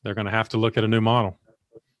 they're going to have to look at a new model.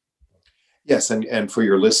 Yes, and for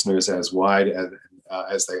your listeners, as wide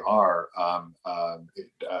as they are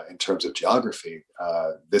in terms of geography,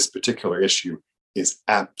 this particular issue is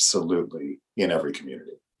absolutely in every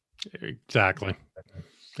community. Exactly.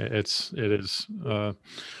 It is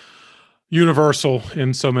universal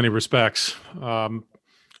in so many respects.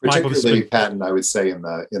 Particularly, Patton, I would say in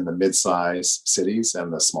the mid-size cities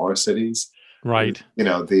and the smaller cities. Right.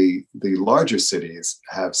 The larger cities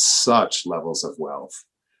have such levels of wealth.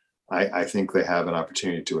 I think they have an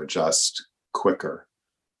opportunity to adjust quicker.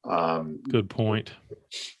 Good point.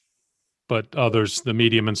 But others, the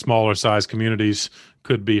medium and smaller size communities,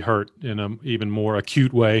 could be hurt in an even more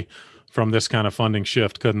acute way from this kind of funding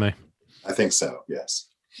shift, couldn't they? I think so, yes.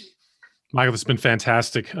 Michael, it's been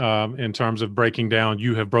fantastic in terms of breaking down.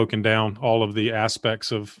 You have broken down all of the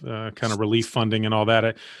aspects of kind of relief funding and all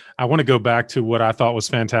that. I want to go back to what I thought was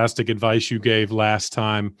fantastic advice you gave last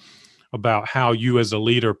time about how you as a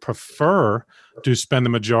leader prefer to spend the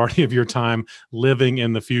majority of your time living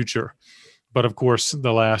in the future. But of course,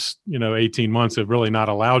 the last 18 months have really not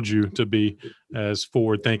allowed you to be as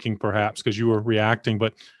forward thinking, perhaps, because you were reacting.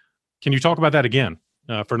 But can you talk about that again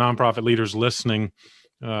for nonprofit leaders listening?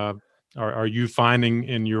 Are you finding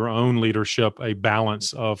in your own leadership a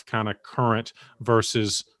balance of kind of current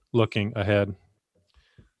versus looking ahead?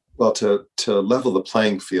 Well, to level the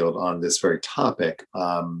playing field on this very topic,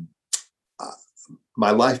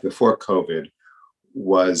 my life before COVID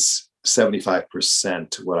was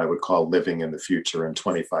 75% what I would call living in the future and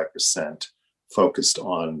 25% focused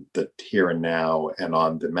on the here and now and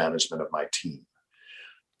on the management of my team.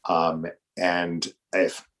 And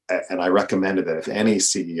I recommended that if any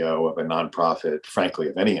CEO of a nonprofit, frankly,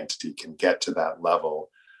 of any entity, can get to that level,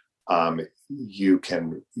 you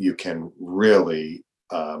can really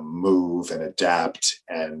move and adapt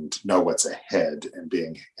and know what's ahead and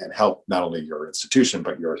help not only your institution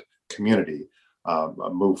but your community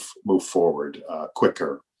move forward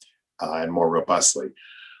quicker and more robustly.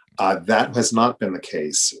 That has not been the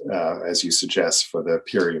case, as you suggest, for the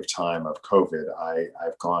period of time of COVID.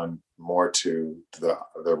 I've gone more to the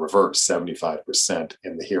reverse, 75%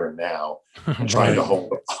 in the here and now, and trying to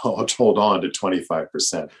hold on to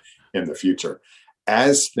 25% in the future.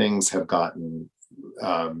 As things have gotten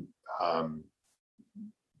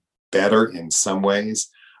better in some ways,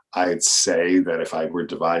 I'd say that if I were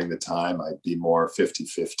dividing the time, I'd be more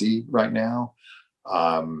 50-50 right now.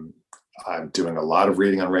 I'm doing a lot of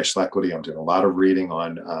reading on racial equity. I'm doing a lot of reading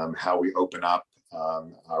on how we open up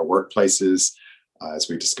our workplaces, as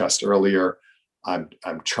we discussed earlier. I'm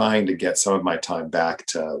trying to get some of my time back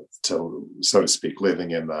to so to speak,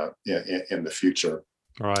 living in the future.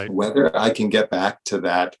 Right. Whether I can get back to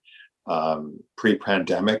that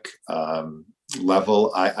pre-pandemic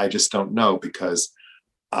level, I just don't know, because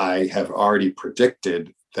I have already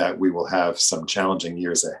predicted that we will have some challenging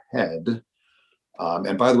years ahead.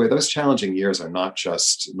 And by the way, those challenging years are not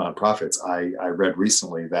just nonprofits. I read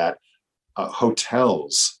recently that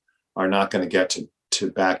hotels are not going to get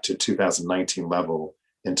to back to 2019 level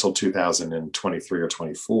until 2023 or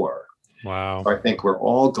 24. Wow. So I think we're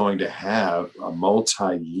all going to have a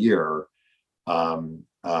multi-year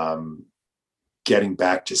getting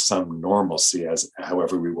back to some normalcy, as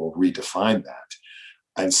however we will redefine that.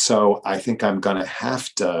 And so I think I'm going to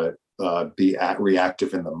have to be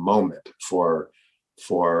reactive in the moment for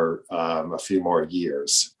a few more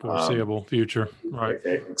years. Foreseeable future. Right.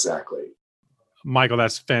 Exactly. Michael,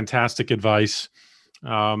 that's fantastic advice.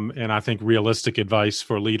 And I think realistic advice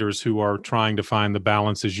for leaders who are trying to find the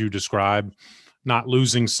balance as you describe, not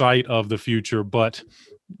losing sight of the future, but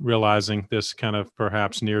realizing this kind of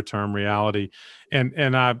perhaps near-term reality.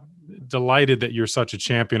 And I'm delighted that you're such a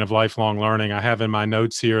champion of lifelong learning. I have in my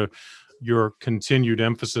notes here your continued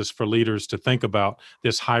emphasis for leaders to think about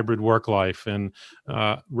this hybrid work life and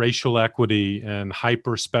racial equity and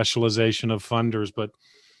hyper specialization of funders. But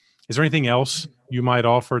is there anything else you might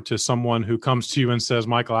offer to someone who comes to you and says,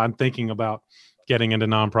 Michael, I'm thinking about getting into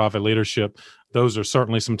nonprofit leadership? Those are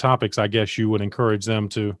certainly some topics I guess you would encourage them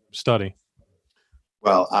to study.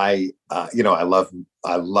 Well, I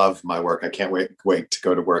love my work. I can't wait to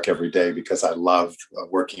go to work every day, because I love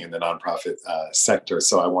working in the nonprofit sector.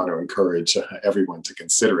 So I want to encourage everyone to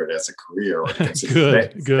consider it as a career, or to consider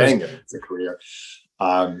staying it as a career.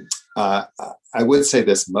 I would say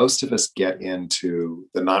this: most of us get into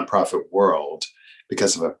the nonprofit world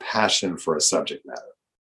because of a passion for a subject matter.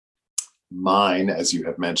 Mine, as you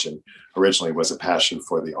have mentioned, originally was a passion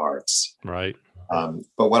for the arts. Right.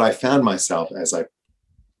 But what I found myself as I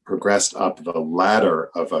progressed up the ladder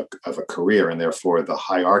of a career, and therefore the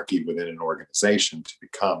hierarchy within an organization, to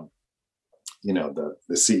become, the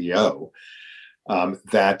CEO,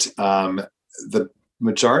 that the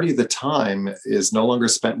majority of the time is no longer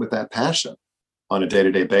spent with that passion on a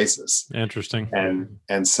day-to-day basis. Interesting.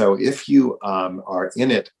 And so if you are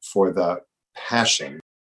in it for the passion,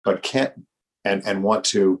 but can't and want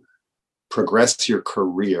to progress your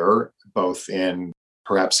career, both in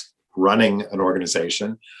perhaps running an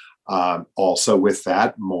organization, also with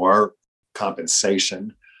that more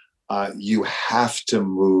compensation, you have to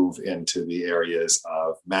move into the areas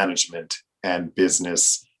of management and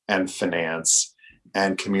business and finance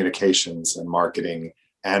and communications and marketing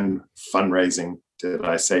and fundraising. Did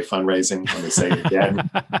I say fundraising? Let me say it again.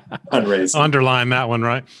 Fundraising. Underline that one,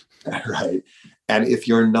 right? Right. And if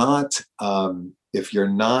you're not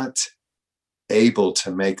able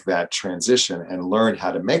to make that transition and learn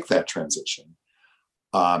how to make that transition,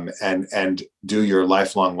 and do your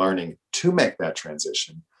lifelong learning to make that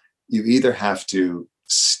transition, you either have to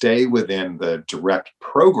stay within the direct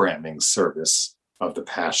programming service of the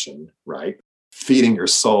passion, right? Feeding your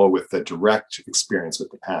soul with the direct experience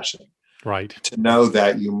with the passion. Right. To know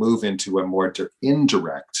that you move into a more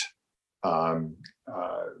indirect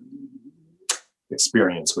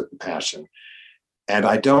experience with the passion. And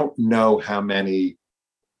I don't know how many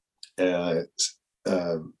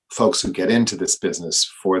folks who get into this business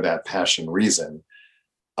for that passion reason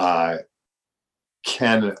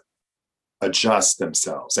can adjust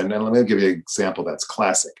themselves. And then let me give you an example that's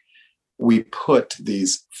classic. We put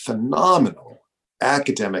these phenomenal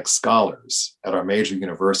academic scholars at our major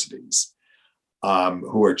universities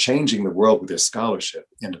who are changing the world with their scholarship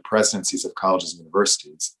into presidencies of colleges and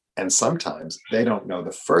universities. And sometimes they don't know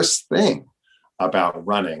the first thing about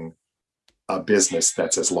running a business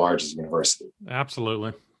that's as large as a university.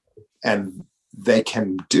 Absolutely. And they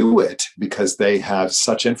can do it because they have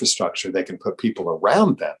such infrastructure. They can put people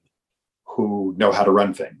around them who know how to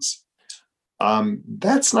run things.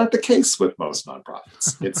 That's not the case with most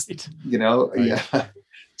nonprofits. It's, Right. Yeah.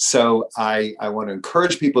 I want to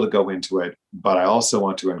encourage people to go into it, but I also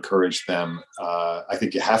want to encourage them. I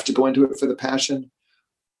think you have to go into it for the passion,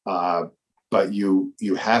 but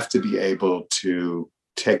you have to be able to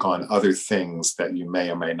take on other things that you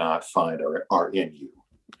may or may not find are in you.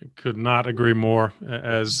 Could not agree more.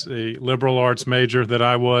 As a liberal arts major that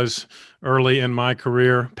I was early in my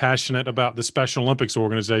career, passionate about the Special Olympics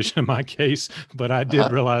organization in my case, but I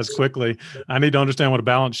did realize quickly I need to understand what a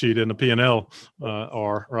balance sheet and a P&L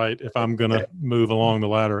are, right, if I'm going to move along the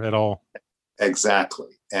ladder at all. Exactly.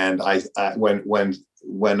 And when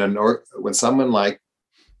someone like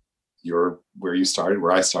where you started,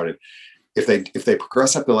 where I started, if they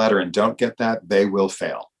progress up the ladder and don't get that, they will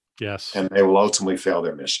fail. Yes. And they will ultimately fail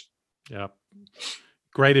their mission. Yeah.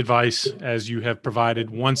 Great advice as you have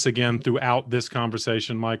provided once again throughout this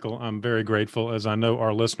conversation, Michael. I'm very grateful, as I know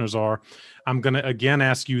our listeners are. I'm going to again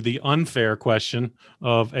ask you the unfair question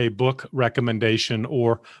of a book recommendation,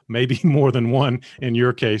 or maybe more than one in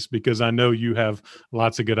your case, because I know you have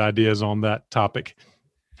lots of good ideas on that topic.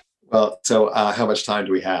 Well, so how much time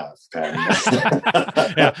do we have, Pat?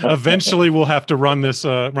 Yeah, eventually we'll have to run this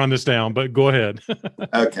down, but go ahead.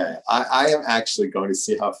 Okay, I am actually going to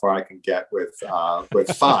see how far I can get with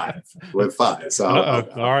five. So all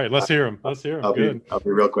right, let's hear them. I'll be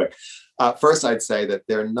real quick. First, I'd say that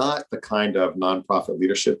they're not the kind of nonprofit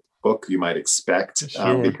leadership book you might expect,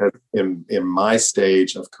 sure. Because in my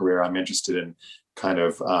stage of career, I'm interested in kind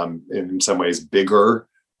of in some ways bigger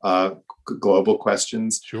global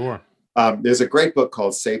questions. Sure. There's a great book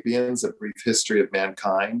called *Sapiens: A Brief History of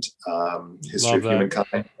Mankind*, history of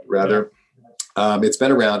humankind, rather. Yeah. It's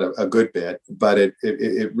been around a good bit, but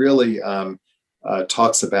it really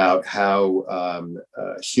talks about how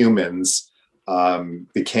humans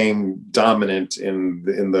became dominant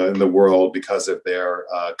in the world because of their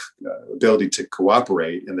ability to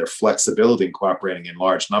cooperate and their flexibility in cooperating in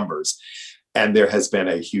large numbers. And there has been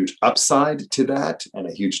a huge upside to that and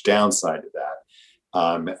a huge downside to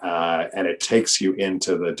that. And it takes you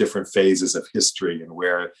into the different phases of history and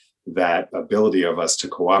where that ability of us to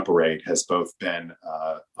cooperate has both been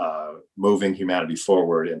moving humanity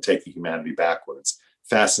forward and taking humanity backwards.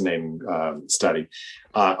 Fascinating study.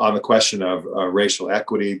 On the question of racial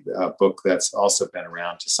equity, a book that's also been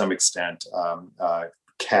around to some extent,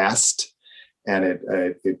 Caste. And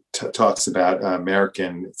it talks about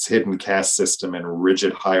American's hidden caste system and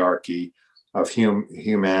rigid hierarchy of human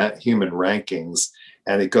rankings.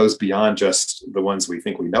 And it goes beyond just the ones we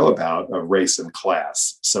think we know about of race and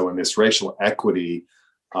class. So in this racial equity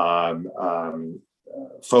focus,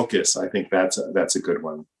 I think that's a good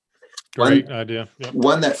one. Great idea. Yep.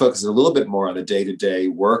 One that focuses a little bit more on the day-to-day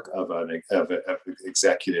work of an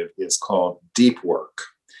executive is called Deep Work.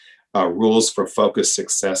 Rules for Focused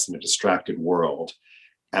Success in a Distracted World.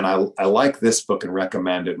 And I like this book and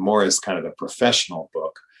recommend it more as kind of a professional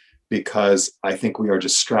book, because I think we are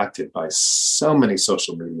distracted by so many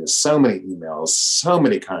social media, so many emails, so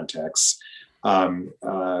many contacts.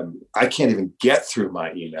 I can't even get through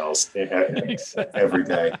my emails every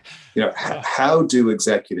day. How do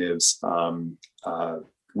executives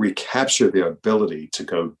recapture their ability to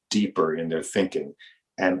go deeper in their thinking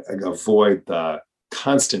and avoid the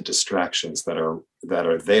constant distractions that are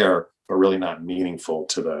there but really not meaningful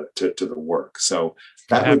to the work? So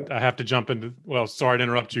I have to jump into, well, sorry to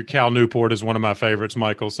interrupt you. Cal Newport is one of my favorites,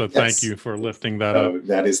 Michael. So thank you for lifting that up.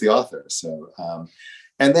 That is the author. So,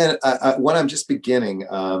 and then one I'm just beginning,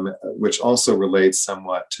 which also relates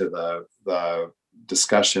somewhat to the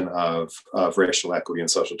discussion of racial equity and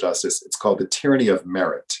social justice. It's called The Tyranny of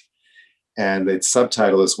Merit. And its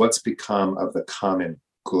subtitle is What's Become of the Common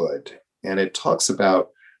Good. And it talks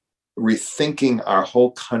about rethinking our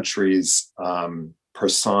whole country's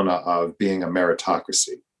persona of being a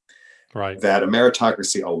meritocracy. Right. That a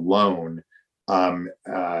meritocracy alone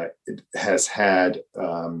has had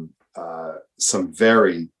some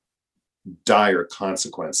very dire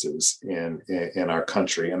consequences in our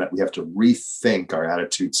country, and that we have to rethink our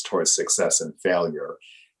attitudes towards success and failure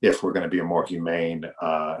if we're going to be a more humane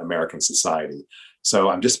American society. So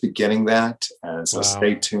I'm just beginning that, and so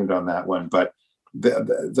Stay tuned on that one. But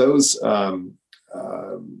those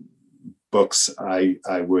books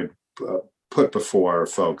I would put before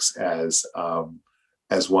folks as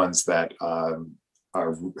ones that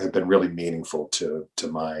have been really meaningful to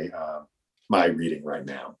my reading right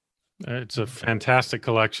now. It's a fantastic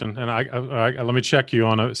collection, and I let me check you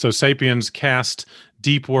on it. So Sapiens, Caste,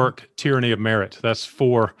 Deep Work, Tyranny of Merit. That's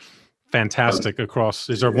four fantastic across.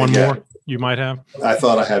 Is there one more you might have? I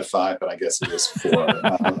thought I had 5, but I guess it was 4.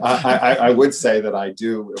 I would say that I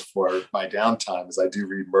do, for my downtime, is I do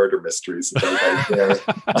read murder mysteries. If anybody's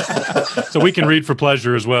there. So we can read for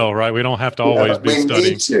pleasure as well, right? We don't have to always be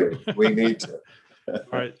studying. We need to. All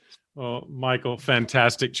right. Well, Michael,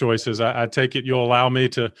 fantastic choices. I take it you'll allow me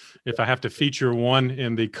to, if I have to feature one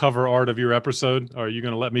in the cover art of your episode, are you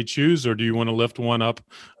going to let me choose, or do you want to lift one up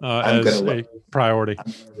as a priority?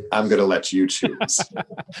 I'm going to let you choose.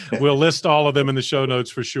 We'll list all of them in the show notes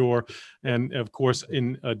for sure. And of course,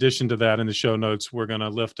 in addition to that, in the show notes, we're going to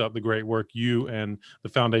lift up the great work you and the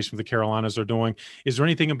Foundation for the Carolinas are doing. Is there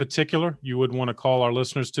anything in particular you would want to call our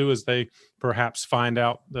listeners to as they perhaps find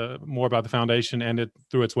out more about the foundation and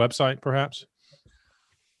through its website, perhaps?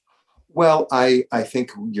 Well, I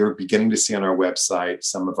think you're beginning to see on our website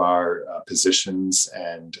some of our positions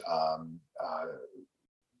and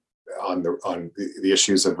on the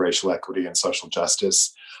issues of racial equity and social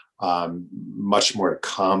justice. Much more to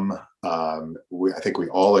come. I think we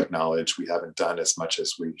all acknowledge we haven't done as much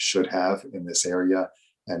as we should have in this area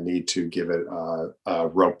and need to give it a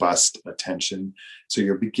robust attention. So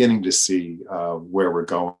you're beginning to see where we're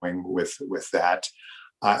going with that.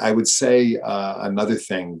 I would say another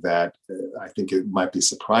thing that I think it might be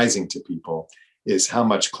surprising to people is how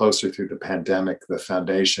much closer through the pandemic the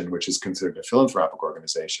foundation, which is considered a philanthropic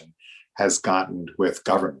organization, has gotten with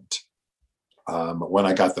government. When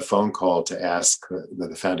I got the phone call to ask that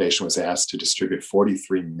the foundation was asked to distribute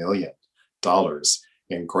 $43 million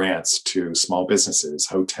in grants to small businesses,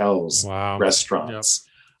 hotels, restaurants,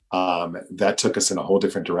 that took us in a whole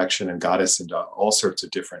different direction and got us into all sorts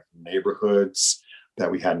of different neighborhoods that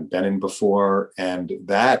we hadn't been in before. And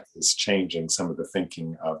that is changing some of the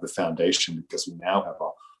thinking of the foundation, because we now have a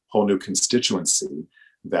whole new constituency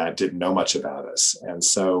that didn't know much about us. And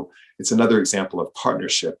so it's another example of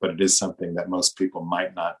partnership, but it is something that most people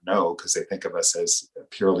might not know because they think of us as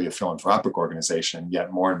purely a philanthropic organization.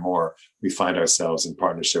 Yet more and more we find ourselves in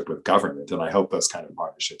partnership with government. And I hope those kind of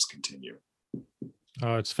partnerships continue.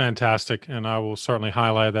 It's fantastic. And I will certainly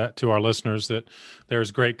highlight that to our listeners, that there's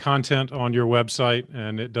great content on your website,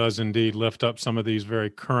 and it does indeed lift up some of these very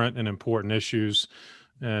current and important issues.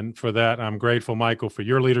 And for that, I'm grateful, Michael, for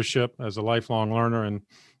your leadership as a lifelong learner and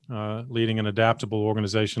leading an adaptable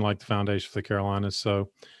organization like the Foundation for the Carolinas. So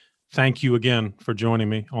thank you again for joining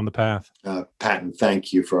me on the path. Patton,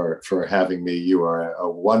 thank you for having me. You are a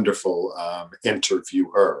wonderful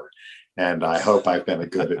interviewer, and I hope I've been a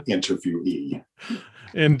good interviewee.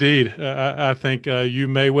 Indeed. I think you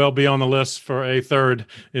may well be on the list for a third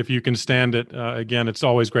if you can stand it. Again, it's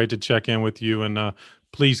always great to check in with you, and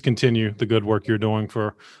please continue the good work you're doing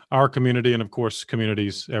for our community and, of course,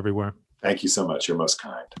 communities everywhere. Thank you so much. You're most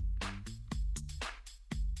kind.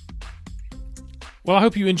 Well, I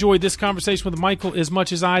hope you enjoyed this conversation with Michael as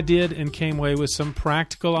much as I did and came away with some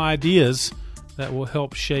practical ideas that will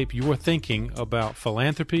help shape your thinking about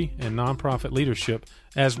philanthropy and nonprofit leadership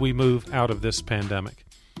as we move out of this pandemic.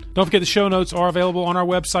 Don't forget the show notes are available on our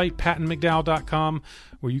website, pattonmcdowell.com,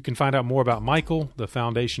 where you can find out more about Michael, the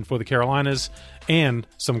Foundation for the Carolinas, and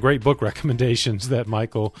some great book recommendations that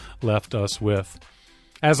Michael left us with.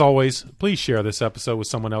 As always, please share this episode with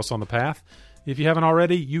someone else on the path. If you haven't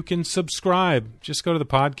already, you can subscribe. Just go to the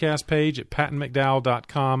podcast page at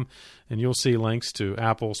pattonmcdowell.com, and you'll see links to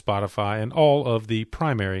Apple, Spotify, and all of the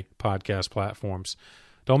primary podcast platforms.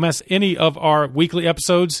 Don't miss any of our weekly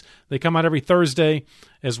episodes. They come out every Thursday,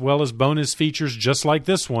 as well as bonus features just like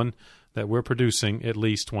this one that we're producing at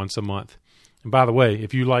least once a month. And by the way,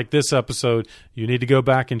 if you like this episode, you need to go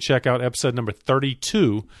back and check out episode number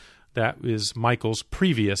 32. That is Michael's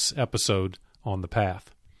previous episode on the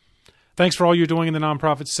path. Thanks for all you're doing in the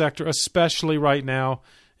nonprofit sector, especially right now,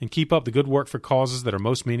 and keep up the good work for causes that are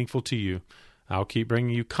most meaningful to you. I'll keep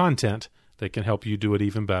bringing you content that can help you do it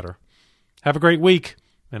even better. Have a great week,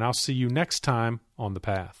 and I'll see you next time on the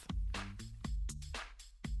path.